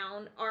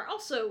round are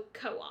also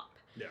co-op.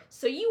 Yeah.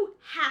 So you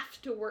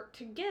have to work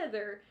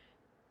together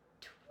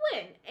to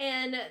win.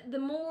 And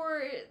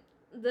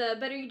the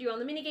better you do on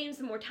the mini games,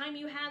 the more time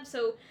you have.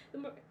 So the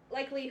more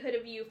likelihood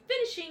of you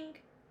finishing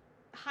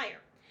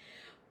higher.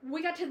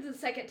 We got to the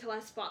second to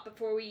last spot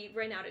before we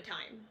ran out of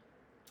time.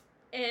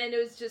 And it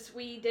was just,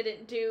 we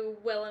didn't do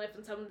well enough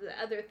in some of the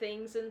other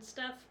things and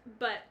stuff.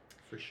 But...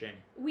 for shame.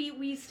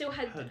 We still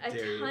had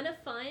a ton of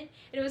fun. And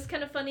it was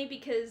kind of funny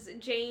because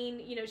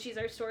Jane, she's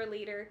our store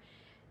leader.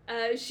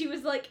 She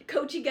was like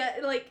coaching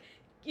us, like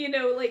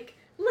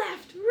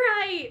left,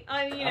 right.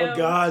 Oh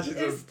God,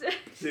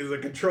 she's a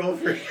control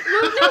freak.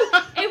 Well,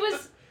 no,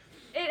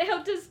 it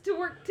helped us to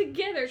work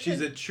together.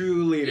 She's a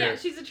true leader. Yeah,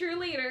 she's a true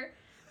leader.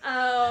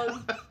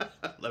 Love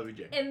you,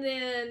 Jane. And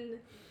then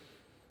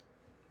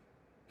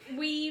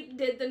we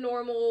did the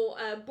normal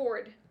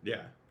board.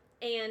 Yeah.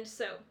 And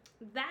so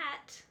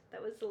that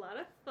was a lot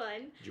of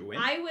fun. Did you win?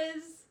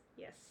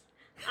 Yes.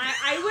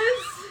 I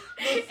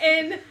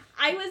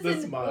was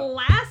in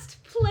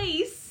last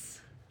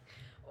place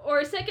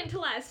or second to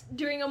last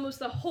during almost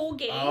the whole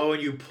game. Oh,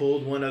 and you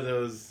pulled one of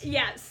those.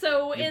 Yeah,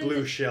 so you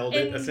blue shelled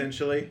it,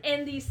 essentially.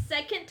 In the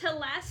second to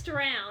last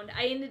round,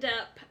 I ended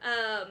up,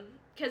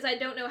 because I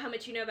don't know how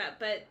much you know about,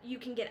 but you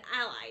can get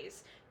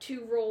allies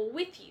to roll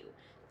with you,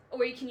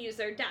 or you can use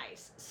their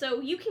dice.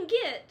 So you can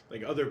get...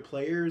 Like other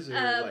players or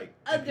like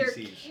other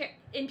NPCs?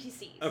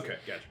 NPCs. Okay,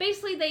 gotcha.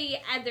 Basically,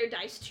 they add their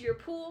dice to your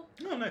pool.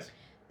 Oh, nice.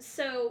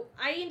 So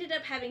I ended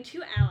up having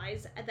 2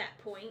 allies at that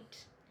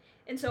point.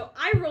 And so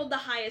I rolled the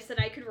highest that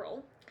I could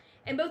roll.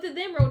 And both of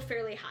them rolled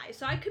fairly high.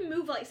 So I could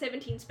move like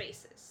 17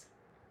 spaces.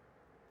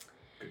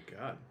 Good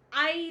God.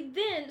 I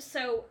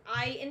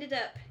ended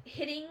up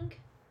hitting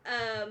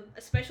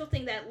a special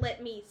thing that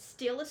let me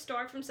steal a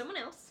star from someone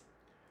else.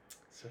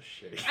 So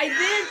shitty.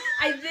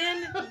 I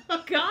then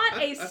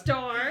got a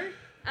star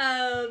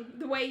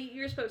the way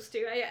you're supposed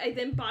to. I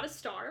then bought a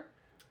star.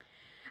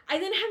 I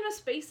then had enough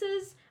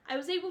spaces. I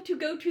was able to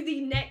go to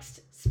the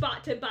next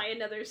spot to buy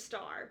another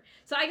star.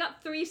 So I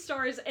got 3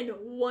 stars in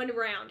 1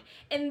 round.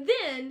 And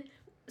then,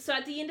 so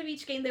at the end of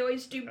each game, they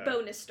always do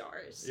bonus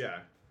stars. Yeah.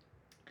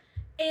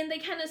 And they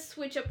kind of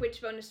switch up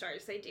which bonus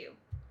stars they do.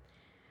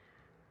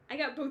 I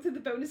got both of the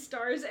bonus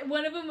stars, and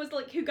one of them was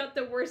like, who got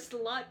the worst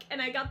luck,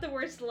 and I got the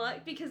worst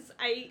luck because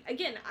I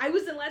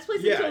was in last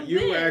place until then.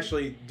 Yeah, you were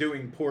actually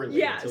doing poorly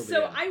until the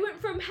so end. I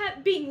went from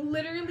being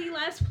literally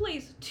last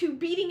place to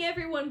beating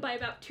everyone by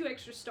about 2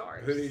 extra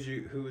stars.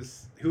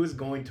 Who was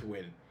going to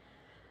win?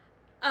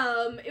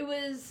 It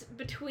was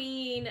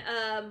between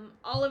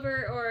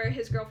Oliver or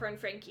his girlfriend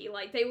Frankie.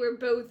 Like they were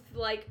both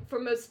like for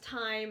most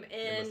time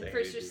in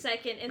first or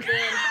second, and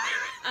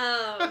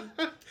then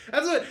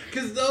that's what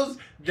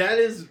that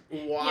is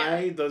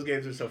why those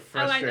games are so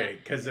frustrating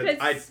because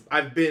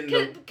I've been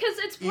because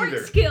it's part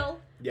skill,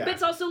 but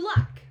it's also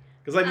luck.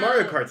 Because like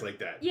Mario Kart's like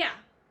that. Yeah.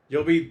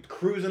 You'll be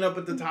cruising up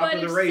at the top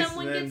of the race. But if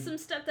someone gets some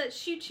stuff that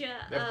shoots you,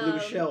 that blue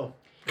shell.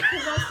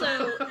 Because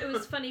also, it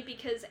was funny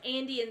because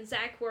Andy and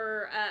Zach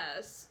were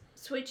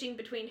switching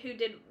between who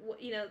did,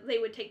 they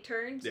would take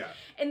turns. Yeah.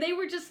 And they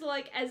were just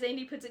like, as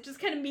Andy puts it, just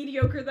kind of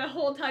mediocre the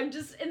whole time,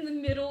 just in the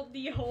middle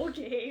the whole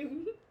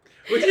game.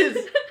 Which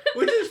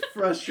is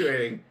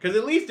frustrating. Because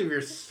at least if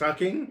you're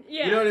sucking,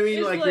 you know what I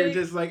mean? Like you're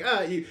just like,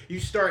 you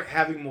start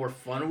having more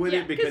fun with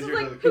it because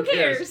you're like, who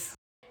cares?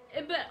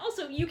 But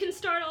also, you can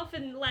start off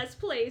in last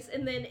place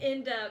and then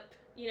end up,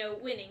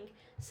 winning.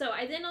 So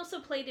I then also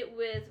played it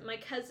with my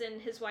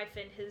cousin, his wife,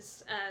 and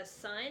his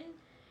son,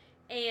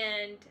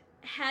 and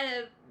had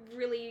a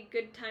really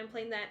good time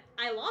playing that.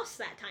 I lost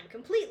that time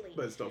completely.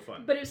 But it's still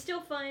fun. But it was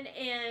still fun,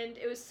 and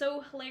it was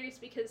so hilarious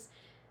because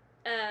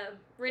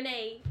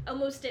Renee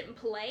almost didn't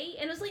play,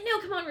 and I was like, no,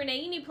 come on,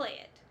 Renee, you need to play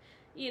it.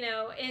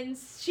 And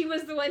she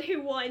was the one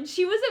who won.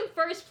 She was in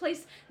first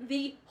place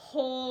the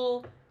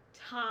whole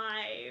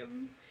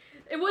time.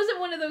 It wasn't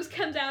one of those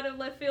comes out of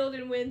left field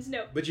and wins.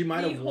 No. But you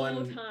might have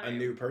won a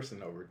new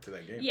person over to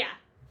that game.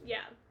 Yeah.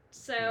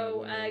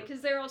 So,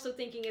 because they're also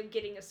thinking of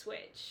getting a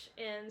Switch,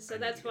 and so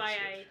that's why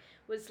I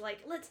was like,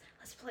 let's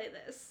play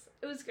this.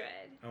 It was good.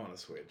 I want a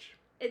Switch.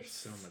 There's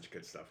so much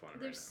good stuff on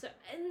it. There's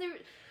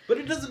right but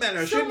it doesn't matter.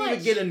 I shouldn't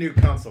even get a new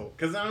console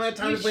because I don't have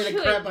time to play the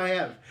crap I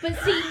have. But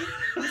see,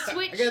 the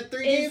Switch. I got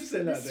 3 games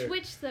in there. The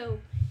Switch though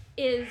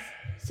is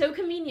so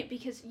convenient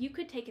because you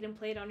could take it and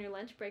play it on your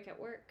lunch break at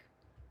work.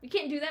 You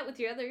can't do that with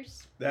your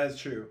others. That's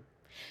true.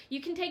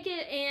 You can take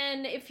it,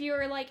 and if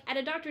you're like at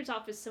a doctor's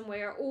office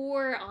somewhere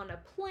or on a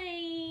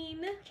plane,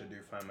 which I do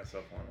find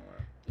myself on a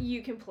lot,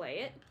 you can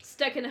play it.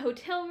 Stuck in a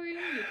hotel room,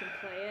 you can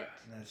play it.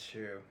 That's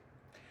true.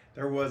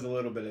 There was a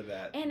little bit of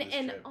that.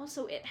 And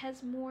also it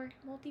has more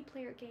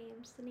multiplayer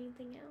games than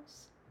anything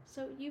else.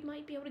 So you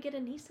might be able to get a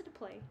Nisa to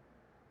play.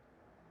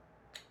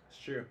 It's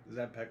true. Is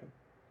that Peggle?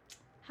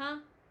 Huh?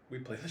 We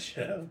play the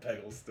shit out of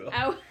Peggle still.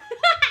 Oh.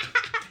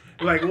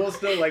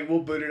 We'll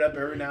boot it up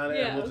every now and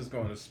then, and we'll just go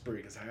on a spree,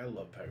 because I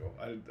love Peggle.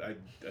 I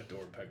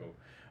adore Peggle.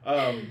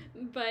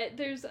 But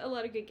there's a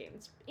lot of good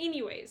games.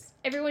 Anyways,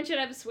 everyone should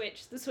have a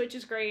Switch. The Switch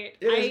is great.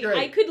 It is great.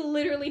 I could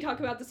literally talk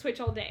about the Switch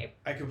all day.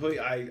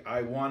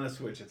 I want a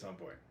Switch at some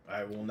point.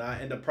 I will not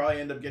probably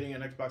end up getting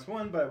an Xbox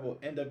One, but I will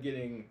end up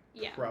getting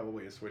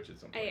probably a Switch at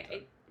some point.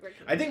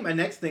 I think my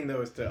next thing, though,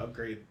 is to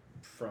upgrade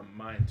from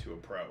mine to a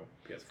Pro,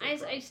 PS4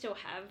 Pro. I still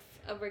have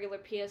a regular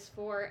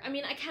PS4. I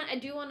mean, I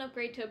do want to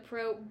upgrade to a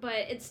Pro, but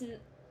it's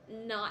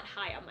not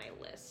high on my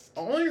list.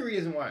 The only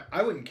reason why,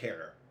 I wouldn't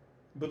care,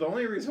 but the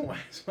only reason why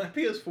is my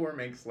PS4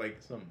 makes,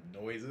 some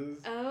noises.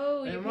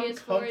 Oh, your I'm PS4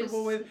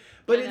 uncomfortable with.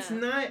 But it's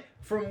not,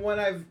 from what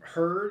I've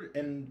heard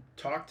and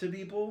talked to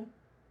people,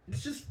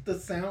 it's just the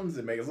sounds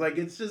it makes.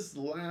 It's just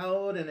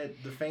loud, and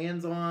the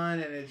fan's on,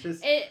 and it's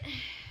just... It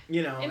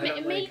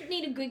may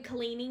need a good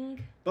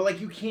cleaning. But,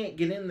 you can't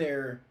get in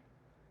there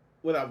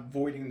without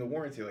voiding the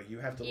warranty. You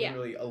have to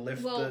literally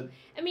lift the...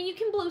 I mean, you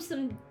can blow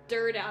some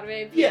dirt out of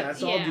it.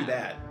 I'll do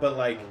that.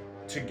 But,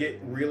 to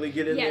get in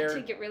there... Yeah,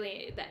 to get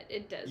really... that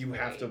it does you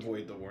have to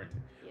void the warranty.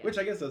 Yeah. Which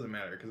I guess doesn't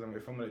matter, because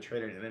if I'm going to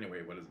trade it in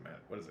anyway, what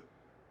does it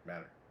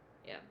matter?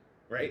 Yeah.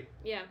 Right?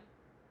 Yeah.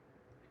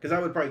 Because I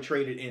would probably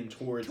trade it in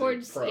towards a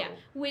pro. Yeah,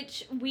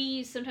 which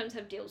we sometimes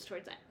have deals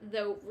towards that.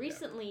 Though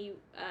recently,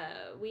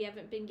 we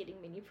haven't been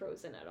getting many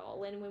pros in at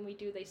all, and when we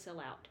do, they sell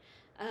out.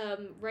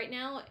 Right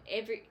now,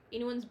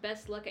 anyone's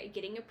best luck at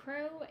getting a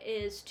pro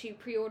is to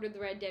pre-order the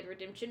Red Dead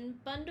Redemption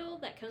bundle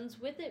that comes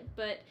with it,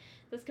 but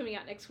that's coming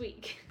out next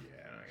week.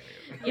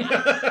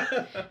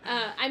 Yeah.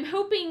 I'm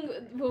hoping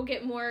we'll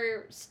get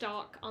more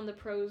stock on the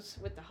pros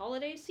with the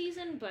holiday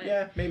season, but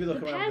yeah, maybe they'll the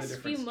come out with a past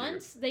different few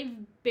months they've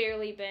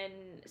barely been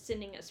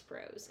sending us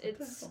pros.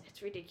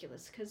 It's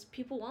ridiculous because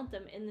people want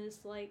them, and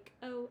it's like,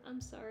 oh,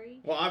 I'm sorry.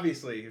 Well,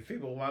 obviously, if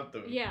people want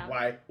them, yeah.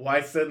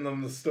 why send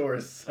them to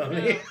stores,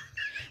 Sony?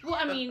 Well,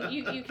 I mean,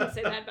 you can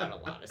say that about a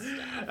lot of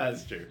stuff.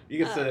 That's true.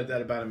 You can say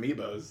that about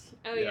amiibos.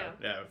 Oh yeah.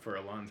 Yeah, for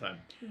a long time.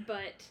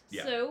 But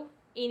so,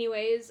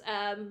 anyways,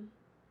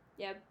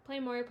 yeah,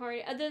 playing Mario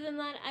Party. Other than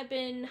that, I've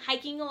been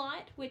hiking a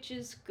lot, which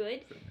is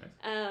good.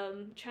 Nice.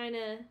 Trying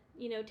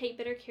to, take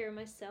better care of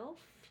myself.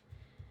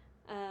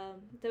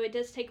 Though it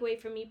does take away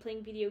from me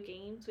playing video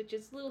games, which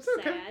is a little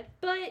sad.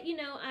 But,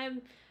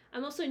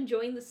 I'm also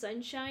enjoying the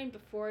sunshine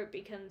before it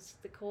becomes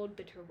the cold,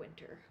 bitter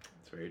winter.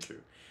 That's very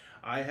true.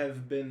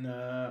 I've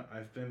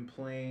been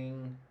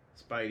playing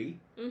Spidey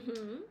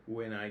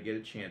when I get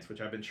a chance, which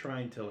I've been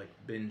trying to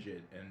binge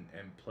it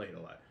and play it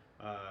a lot.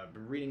 I've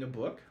been reading a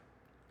book.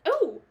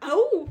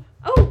 Oh!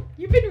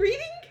 You've been reading?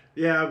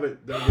 Yeah,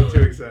 but don't get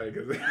too excited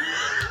because.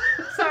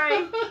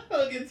 Sorry.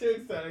 Don't get too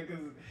excited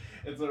because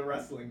it's a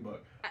wrestling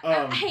book.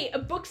 Hey, a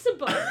book's a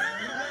book.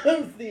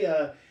 It's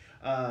the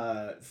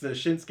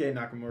Shinsuke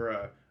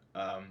Nakamura.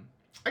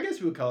 I guess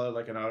we would call it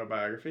like an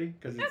autobiography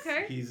because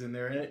he's in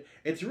there in it.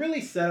 It's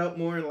really set up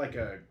more in like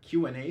a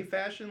Q&A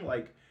fashion.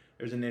 Like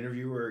there's an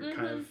interviewer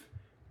kind of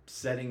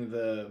setting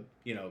the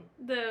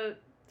the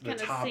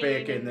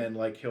topic and then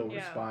he'll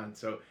respond.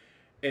 So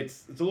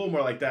it's a little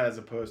more like that as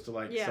opposed to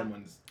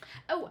someone's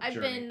I've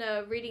journey.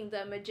 been reading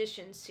the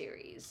Magician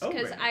series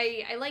because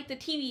I like the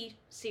TV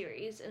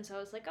series, and so I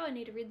was like, I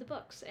need to read the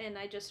books, and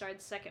I just started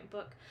the second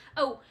book.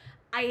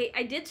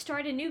 I did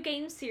start a new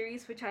game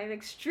series, which I'm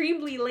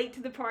extremely late to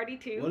the party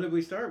to. What did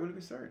we start?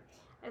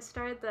 I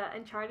started the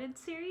Uncharted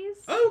series.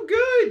 Oh,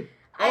 good!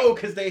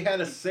 Because they had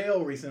a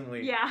sale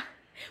recently. Yeah.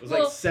 It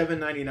was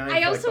 $7.99.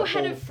 I also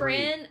had a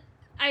friend.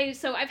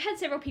 I've had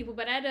several people,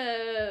 but I had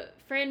a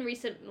friend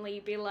recently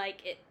be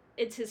like,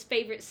 it's his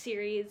favorite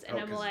series, and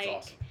I'm like,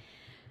 it's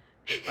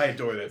awesome. I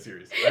adore that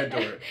series. I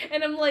adore it.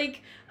 And I'm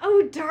like,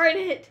 oh darn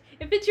it!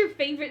 If it's your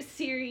favorite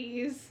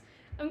series,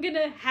 I'm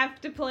gonna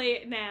have to play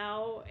it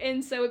now.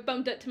 And so it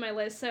bumped up to my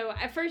list. So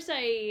at first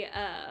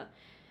I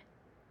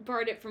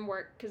borrowed it from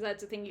work because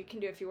that's a thing you can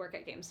do if you work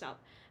at GameStop.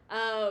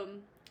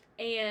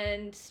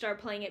 And start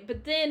playing it.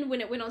 But then when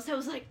it went on sale, I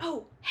was like,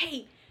 oh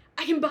hey,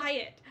 I can buy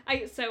it.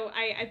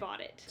 I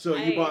bought it. So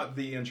you bought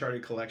the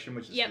Uncharted collection,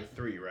 which is the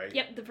 3, right?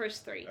 Yep, the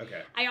first 3.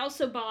 Okay. I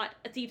also bought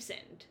A Thief's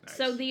End. Nice.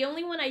 So the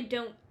only one I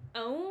don't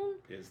own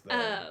is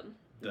the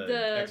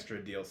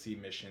extra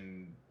DLC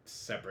mission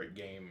separate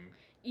game.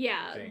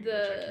 Yeah, thing, which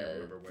I can't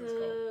remember what it's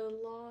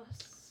called.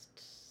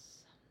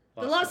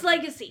 The Lost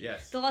Legacy.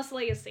 Yes. The Lost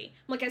Legacy.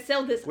 I'm like, I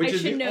sell this. Which I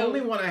is should know. The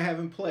only one I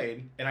haven't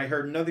played, and I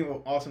heard nothing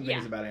but awesome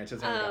things about it. I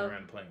just haven't gotten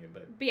around to playing it.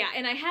 But yeah,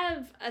 and I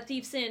have A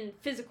Thief's End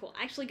physical.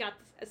 I actually got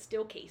a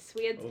still case.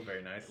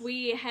 very nice.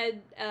 We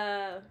had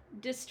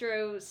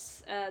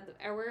distros,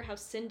 our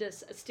warehouse send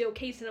us a still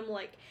case, and I'm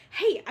like,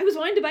 hey, I was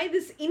wanting to buy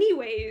this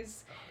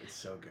anyways. Oh, it's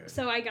so good.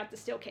 So I got the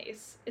still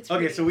case. It's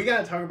okay, so we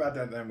gotta talk about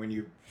that then when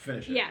you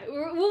finish it. Yeah,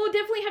 we'll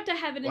definitely have to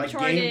have an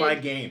Uncharted. Game by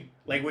game.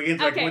 We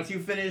get once you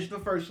finish the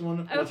first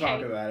one, we'll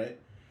talk about it.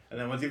 And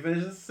then once you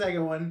finish the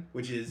second one,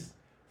 which is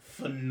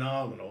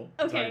phenomenal,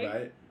 we'll talk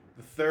about it.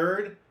 The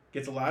third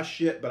gets a lot of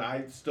shit, but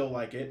I still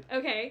like it.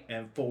 Okay.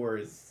 And 4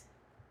 is,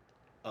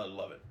 I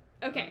love it.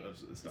 Okay.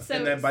 So,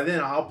 and then by then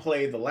I'll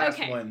play the last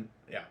one.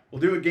 Yeah,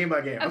 we'll do it game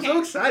by game. Okay. I'm so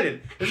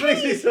excited. This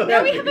makes me so happy.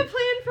 Now we have a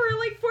plan for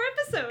 4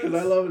 episodes. Because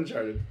I love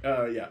Uncharted.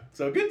 Yeah.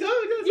 So good job.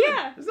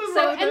 Yeah.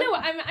 So I know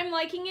I'm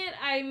liking it.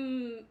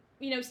 I'm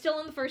still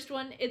on the first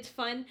one. It's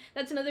fun.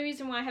 That's another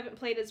reason why I haven't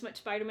played as much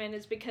Spider-Man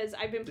is because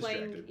I've been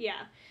playing. Yeah.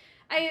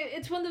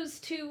 It's one of those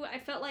two. I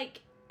felt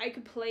like I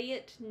could play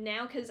it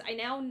now because I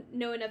now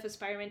know enough of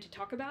Spider-Man to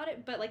talk about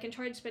it. But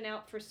Uncharted's been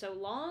out for so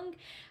long,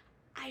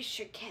 I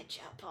should catch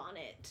up on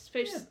it.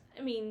 Especially,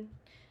 I mean,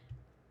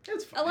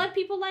 it's fine. A lot of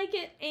people like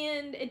it,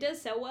 and it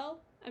does sell well.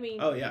 I mean,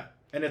 oh yeah,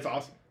 and it's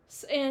awesome.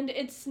 And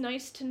it's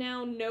nice to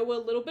now know a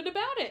little bit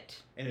about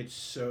it. And it's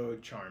so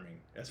charming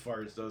as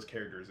far as those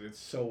characters. It's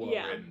so well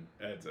written.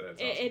 It's awesome.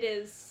 It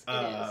is. It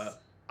is.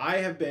 I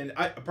have been...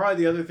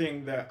 probably the other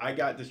thing that I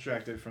got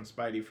distracted from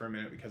Spidey for a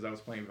minute because I was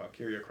playing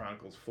Valkyria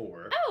Chronicles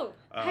 4. Oh,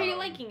 how are you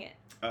liking it?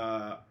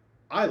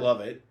 I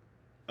love it.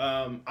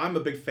 I'm a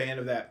big fan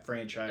of that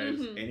franchise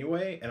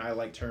anyway, and I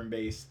like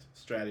turn-based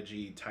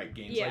strategy type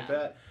games like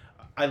that.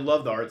 I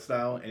love the art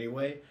style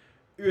anyway.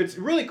 It's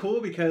really cool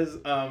because...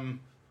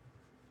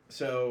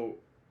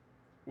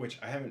 which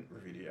I haven't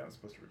reviewed yet. I was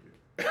supposed to review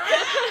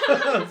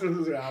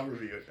So I'll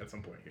review it at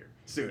some point here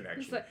soon,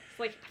 actually. It's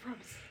like I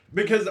promise.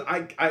 Because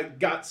I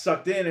got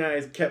sucked in and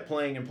I kept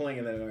playing, and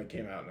then I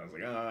came out and I was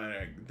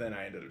like, then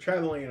I ended up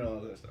traveling and all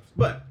that stuff.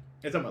 But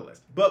it's on my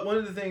list. But one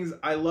of the things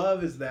I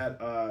love is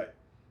that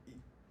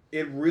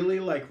it really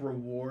like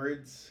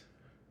rewards.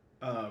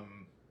 So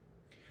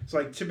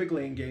like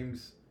typically in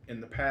games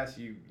in the past,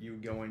 you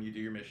go in, you do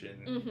your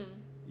mission,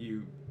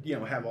 you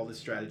have all this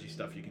strategy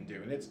stuff you can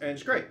do, and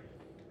it's great.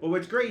 But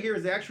what's great here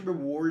is they actually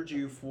reward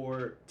you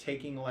for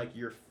taking like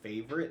your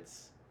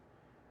favorites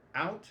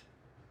out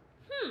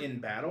in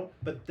battle,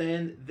 but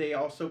then they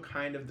also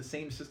the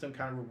same system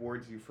kind of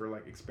rewards you for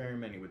like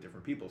experimenting with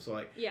different people. So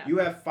like you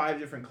have 5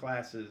 different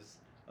classes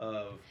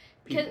of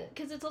people.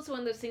 Because it's also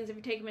one of those things, if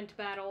you take them into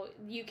battle,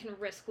 you can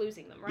risk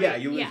losing them, right? Yeah,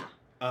 you lose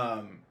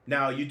them.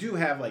 Now you do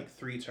have like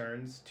 3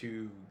 turns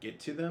to get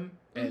to them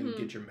and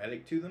get your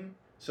medic to them,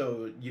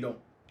 so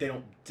they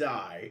don't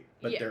die,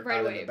 but they're right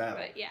out away, of the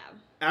battle. But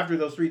After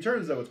those 3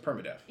 turns, though, it's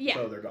permadeath. Yeah.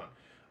 So they're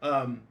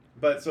gone.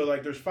 But so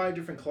like there's 5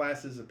 different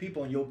classes of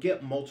people, and you'll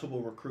get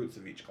multiple recruits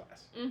of each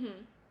class.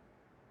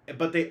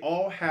 But they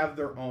all have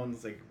their own,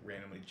 it's like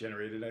randomly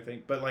generated, I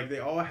think. But like they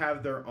all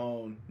have their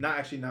own.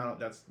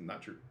 That's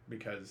not true,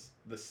 because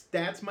the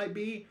stats might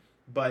be,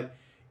 but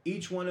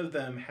each one of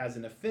them has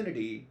an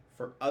affinity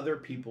for other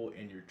people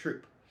in your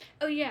troop.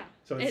 Oh yeah.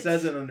 So it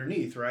says it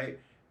underneath, right?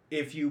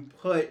 If you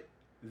put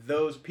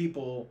those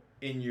people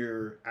in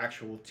your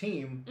actual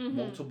team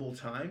multiple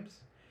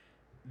times,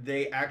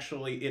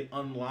 it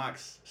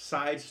unlocks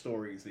side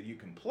stories that you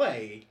can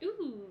play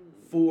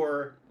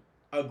for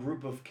a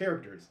group of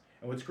characters.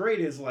 And what's great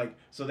is like,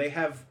 so they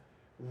have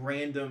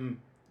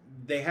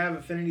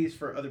affinities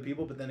for other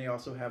people, but then they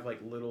also have like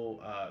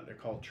little, they're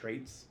called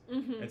traits.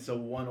 And so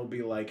one will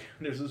be like,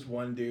 there's this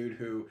one dude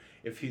who,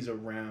 if he's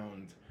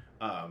around,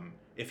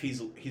 if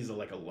he's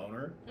like a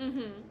loner.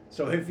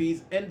 So if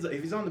he's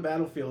on the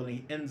battlefield and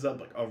he ends up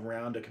like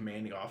around a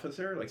commanding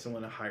officer, like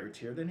someone a higher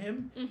tier than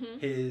him,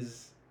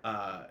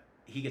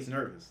 he gets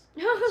nervous.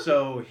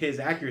 So his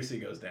accuracy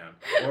goes down,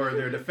 or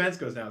their defense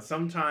goes down.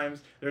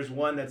 Sometimes there's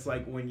one that's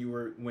like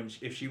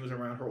if she was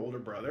around her older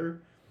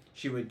brother,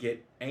 she would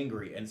get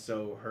angry, and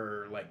so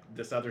her like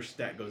this other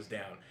stat goes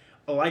down.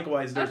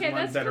 Likewise, there's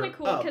ones that are up. Okay, that's kind of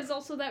cool, because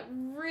also that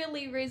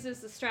really raises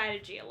the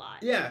strategy a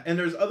lot. Yeah, and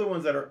there's other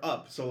ones that are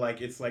up. So like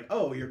it's like,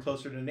 oh, you're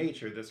closer to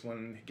nature. This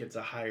one gets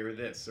a higher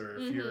this, or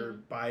if you're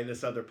by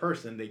this other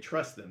person, they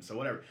trust them. So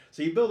whatever.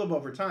 So you build up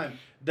over time.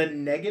 The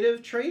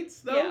negative traits,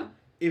 though,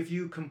 if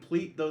you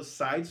complete those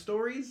side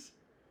stories,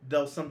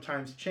 they'll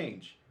sometimes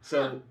change.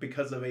 So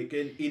because of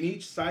in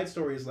each side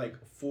story is like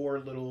 4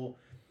 little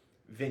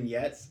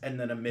vignettes and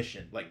then a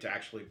mission, like to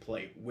actually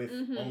play with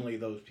only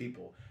those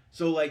people.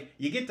 So like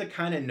you get to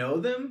kind of know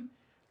them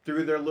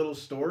through their little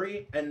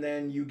story, and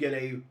then you get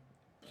an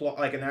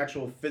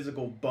actual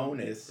physical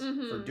bonus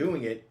for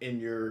doing it in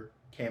your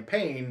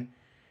campaign,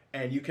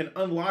 and you can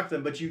unlock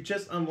them, but you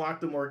just unlock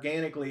them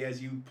organically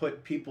as you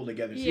put people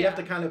together. So you have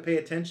to kind of pay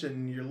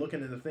attention. You're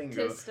looking at the thing.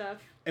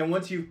 Stuff. And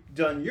once you've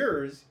done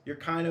yours, you're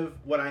kind of,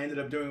 what I ended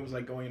up doing was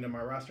like going into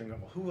my roster and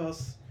going, well, who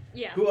else?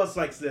 Yeah. Who else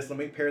likes this? Let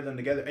me pair them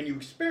together. And you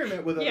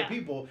experiment with other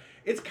people.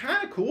 It's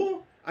kind of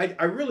cool.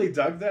 I really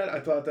dug that. I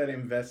thought that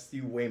invests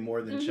you way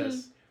more than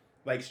just,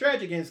 like,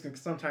 strategy games can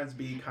sometimes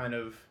be kind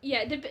of...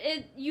 Yeah,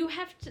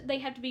 they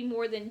have to be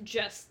more than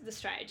just the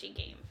strategy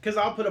game. Because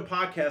I'll put a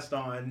podcast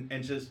on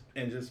and just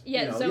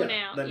zone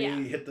out. Let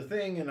me hit the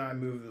thing and I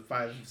move the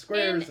 5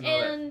 squares and all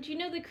that. And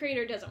the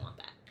creator doesn't want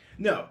that.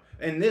 No,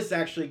 and this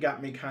actually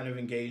got me kind of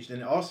engaged,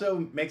 and it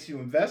also makes you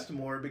invest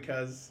more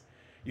because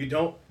you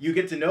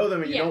get to know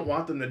them and you don't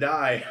want them to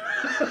die.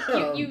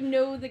 you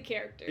know the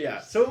characters. Yeah,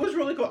 so it was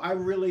really cool. I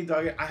really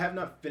dug it. I have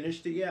not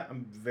finished it yet.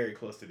 I'm very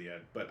close to the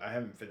end, but I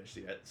haven't finished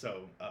it yet.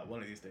 So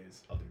one of these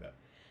days I'll do that.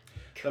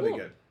 Cool. That'll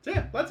be good. So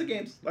yeah, lots of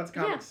games, lots of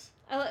comics.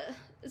 Yeah,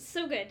 it's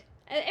so good.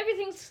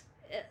 Everything's,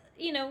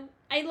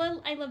 I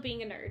love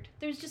being a nerd.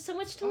 There's just so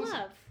much to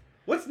love.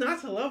 What's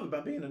not to love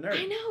about being a nerd?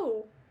 I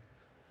know.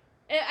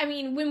 I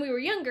mean, when we were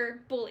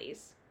younger,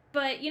 bullies.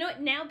 But you know what?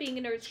 Now being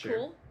a nerd's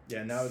cool.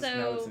 Yeah, now it's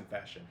in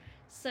fashion.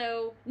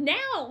 So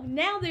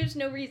now there's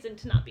no reason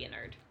to not be a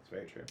nerd. It's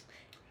very true.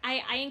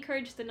 I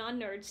encourage the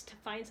non-nerds to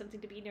find something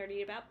to be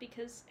nerdy about,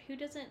 because who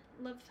doesn't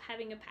love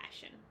having a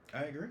passion?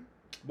 I agree.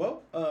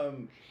 Well,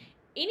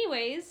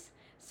 anyways,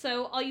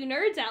 so all you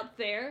nerds out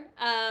there,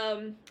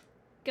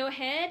 go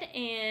ahead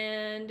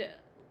and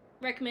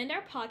recommend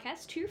our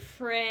podcast to your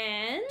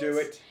friends. Do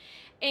it.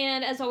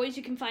 And as always,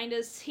 you can find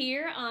us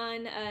here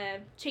on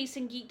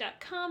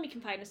chasinggeek.com. You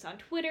can find us on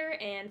Twitter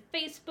and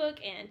Facebook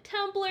and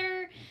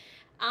Tumblr.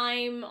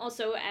 I'm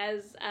also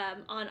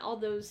on all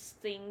those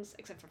things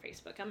except for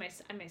Facebook. I'm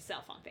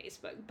myself on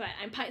Facebook, but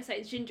I'm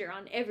Pint-Sized Ginger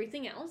on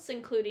everything else,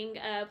 including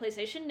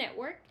PlayStation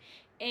Network.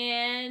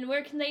 And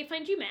where can they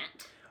find you,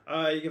 Matt?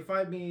 You can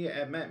find me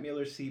at Matt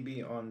Mueller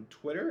CB on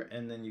Twitter,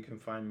 and then you can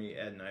find me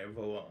at Night of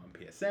Oa on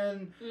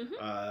PSN.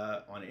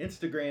 On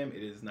Instagram,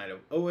 it is Night of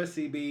Oa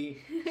CB.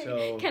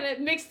 So kind of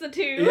mix the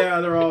two.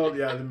 Yeah,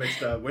 they're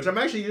mixed up. Which I'm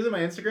actually using my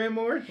Instagram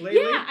more lately.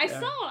 Yeah, I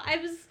saw.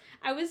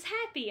 I was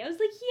happy. I was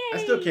like, yay!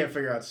 I still can't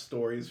figure out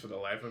stories for the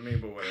life of me,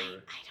 but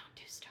whatever. I don't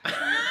do stories.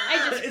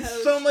 I just it's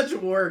post. so much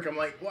work. I'm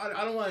like, what?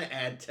 I don't want to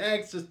add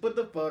text. Just put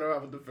the photo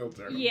up with the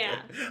filter.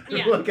 Yeah.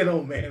 I'm like an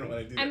old man when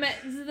I do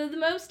that. The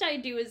most I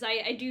do is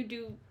I do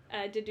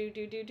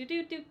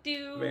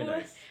Very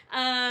nice.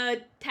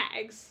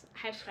 Tags.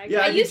 Hashtags.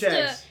 Yeah, I used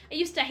tags. I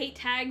used to hate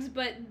tags,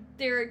 but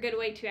they're a good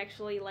way to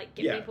actually like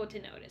get people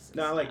to notice.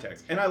 No, I like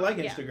tags. And I like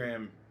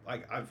Instagram.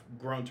 Like I've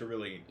grown to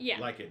really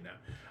like it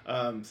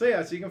now. So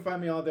you can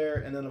find me all there,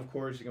 and then of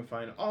course you can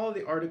find all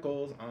the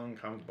articles on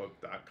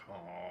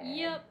comicbook.com.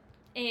 Yep.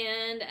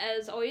 And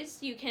as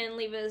always, you can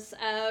leave us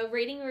a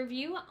rating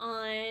review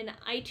on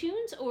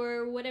iTunes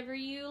or whatever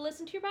you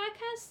listen to your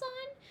podcasts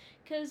on,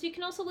 because you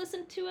can also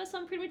listen to us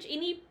on pretty much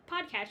any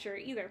podcatcher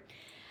either.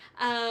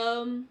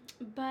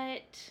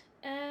 But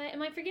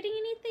am I forgetting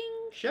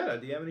anything? Shout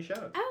out. Do you have any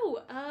shout outs?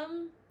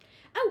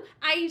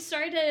 I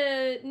started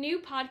a new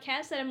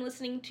podcast that I'm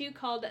listening to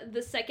called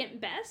The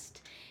Second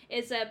Best.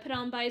 It's put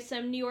on by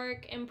some New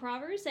York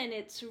improvers, and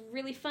it's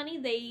really funny.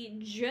 They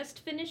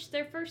just finished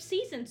their first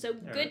season, so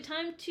good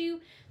time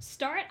to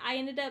start. I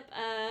ended up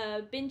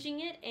binging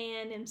it,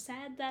 and am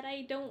sad that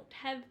I don't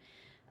have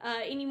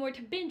any more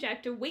to binge. I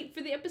have to wait for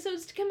the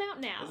episodes to come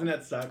out now. Doesn't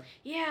that suck?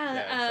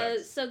 Yeah,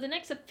 so the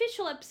next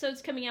official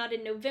episode's coming out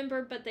in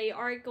November, but they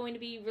are going to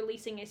be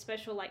releasing a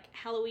special, like,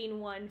 Halloween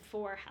one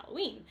for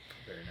Halloween.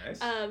 Very nice.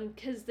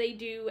 Because they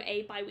do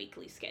a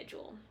bi-weekly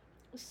schedule.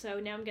 So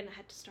now I'm going to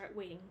have to start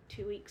waiting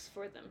 2 weeks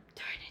for them.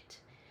 Darn it.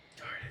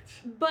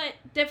 But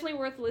definitely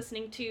worth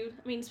listening to.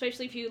 I mean,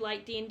 especially if you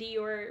like D&D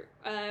or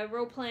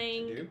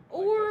role-playing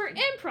or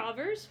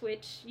improvers,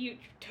 which you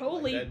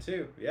totally... I like that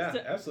too. Yeah,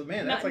 absolutely.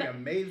 Man, that's like a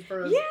made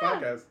for us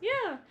podcast.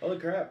 Yeah. Holy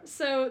crap.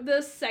 So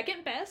The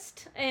Second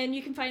Best, and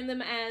you can find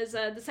them as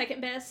The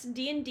Second Best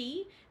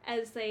D&D,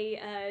 as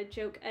they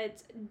joke,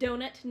 it's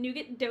Donut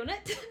Nougat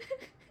Donut.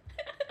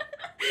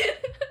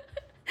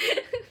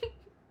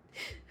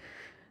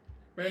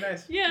 Very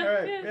nice. Yeah. All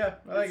right. Yeah,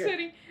 I like it.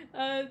 Funny.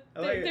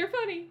 They're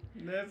funny.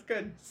 That's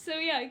good. So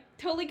yeah,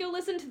 totally go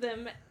listen to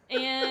them.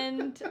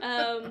 And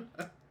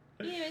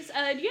anyways,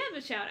 do you have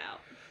a shout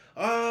out?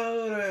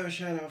 What do I have a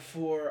shout out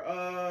for?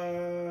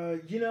 I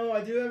do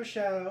have a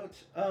shout out.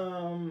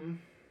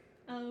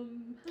 I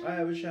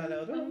have a shout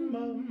out.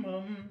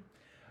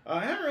 I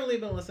haven't really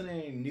been listening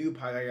to any new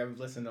podcasts. I've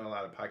listened to a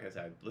lot of podcasts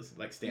I've listened,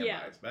 like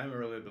standbys, but I haven't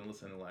really been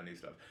listening to a lot of new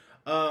stuff.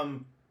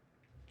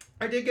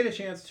 I did get a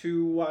chance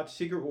to watch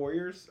Secret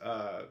Warriors,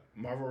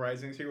 Marvel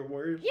Rising Secret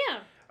Warriors. Yeah.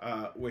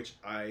 Which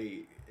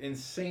I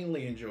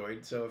insanely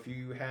enjoyed. So if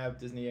you have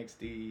Disney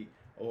XD,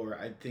 or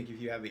I think if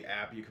you have the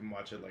app, you can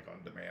watch it like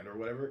on demand or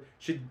whatever.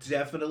 Should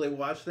definitely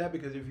watch that,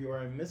 because if you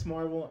are a Miss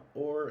Marvel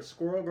or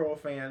Squirrel Girl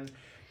fan,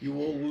 you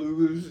will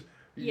lose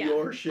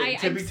your shit.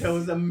 Tippy Toe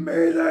is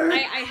amazing.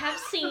 I have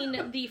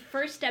seen the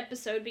first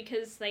episode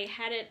because they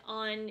had it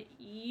on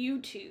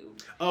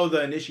YouTube. Oh,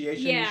 the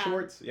initiation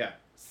shorts? Yeah.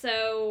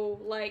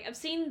 So, like, I've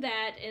seen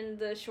that in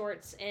the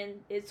shorts, and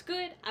it's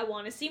good. I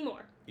want to see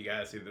more. You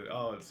gotta see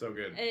it's so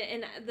good.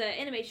 And the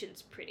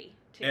animation's pretty,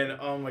 too. And,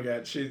 oh my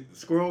god,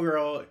 Squirrel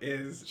Girl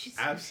she's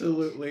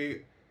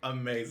absolutely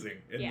amazing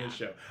in this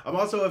show. I'm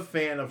also a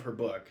fan of her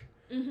book.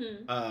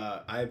 Mm-hmm.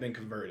 I've been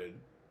converted.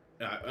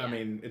 I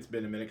mean, it's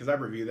been a minute, because I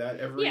review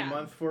that every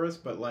month for us,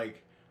 but,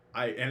 like,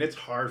 and it's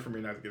hard for me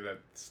not to give that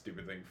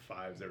stupid thing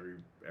 5s every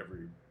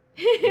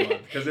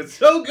month, because it's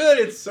so good,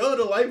 it's so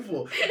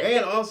delightful.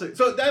 And also,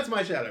 so that's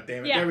my shout out,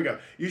 damn it. There we go.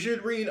 You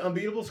should read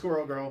Unbeatable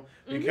Squirrel Girl,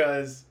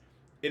 because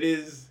it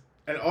is,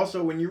 and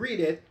also when you read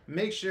it,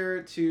 make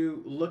sure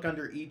to look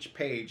under each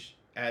page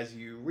as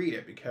you read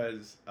it,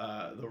 because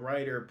the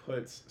writer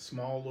puts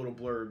small little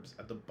blurbs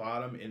at the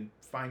bottom in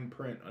fine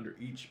print under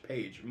each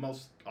page,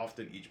 most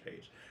often each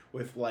page,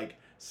 with like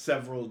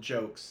several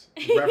jokes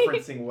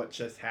referencing what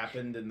just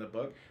happened in the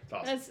book. It's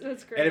awesome.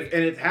 That's great.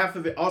 And it's half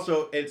of it.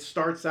 Also, it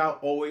starts out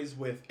always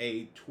with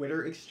a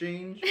Twitter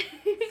exchange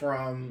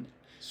from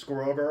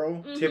Squirrel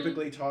Girl,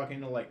 typically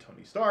talking to like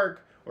Tony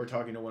Stark or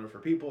talking to one of her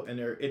people, and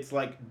it's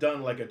like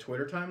done like a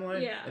Twitter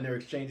timeline, and they're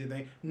exchanging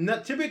things.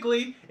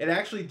 Typically, it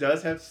actually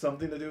does have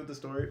something to do with the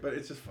story, but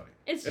it's just funny.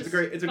 It's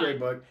a great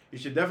book. You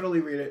should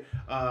definitely read it.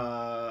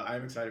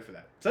 I'm excited for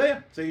that.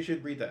 So you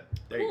should read that.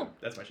 There you go.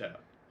 That's my shout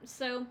out.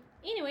 So,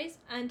 anyways,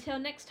 until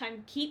next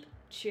time, keep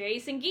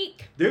chasing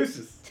geek.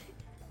 Deuces.